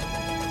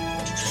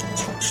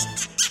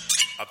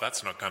 A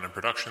That's Not Canon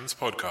Productions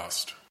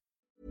podcast.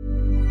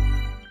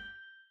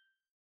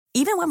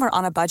 Even when we're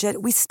on a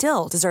budget, we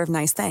still deserve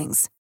nice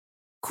things.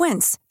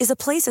 Quince is a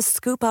place to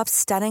scoop up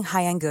stunning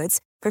high-end goods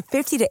for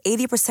 50 to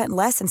 80%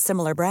 less than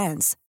similar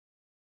brands.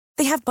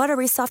 They have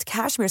buttery soft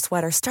cashmere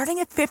sweaters starting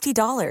at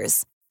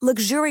 $50,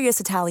 luxurious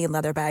Italian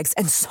leather bags,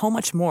 and so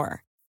much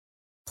more.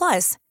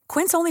 Plus,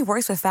 Quince only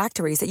works with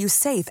factories that use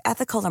safe,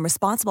 ethical, and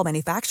responsible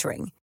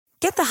manufacturing.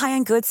 Get the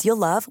high-end goods you'll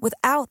love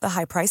without the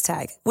high price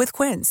tag with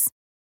Quince.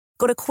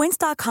 Go to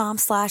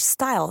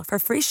quince.com/style for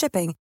free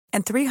shipping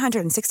and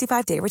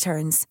 365-day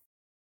returns.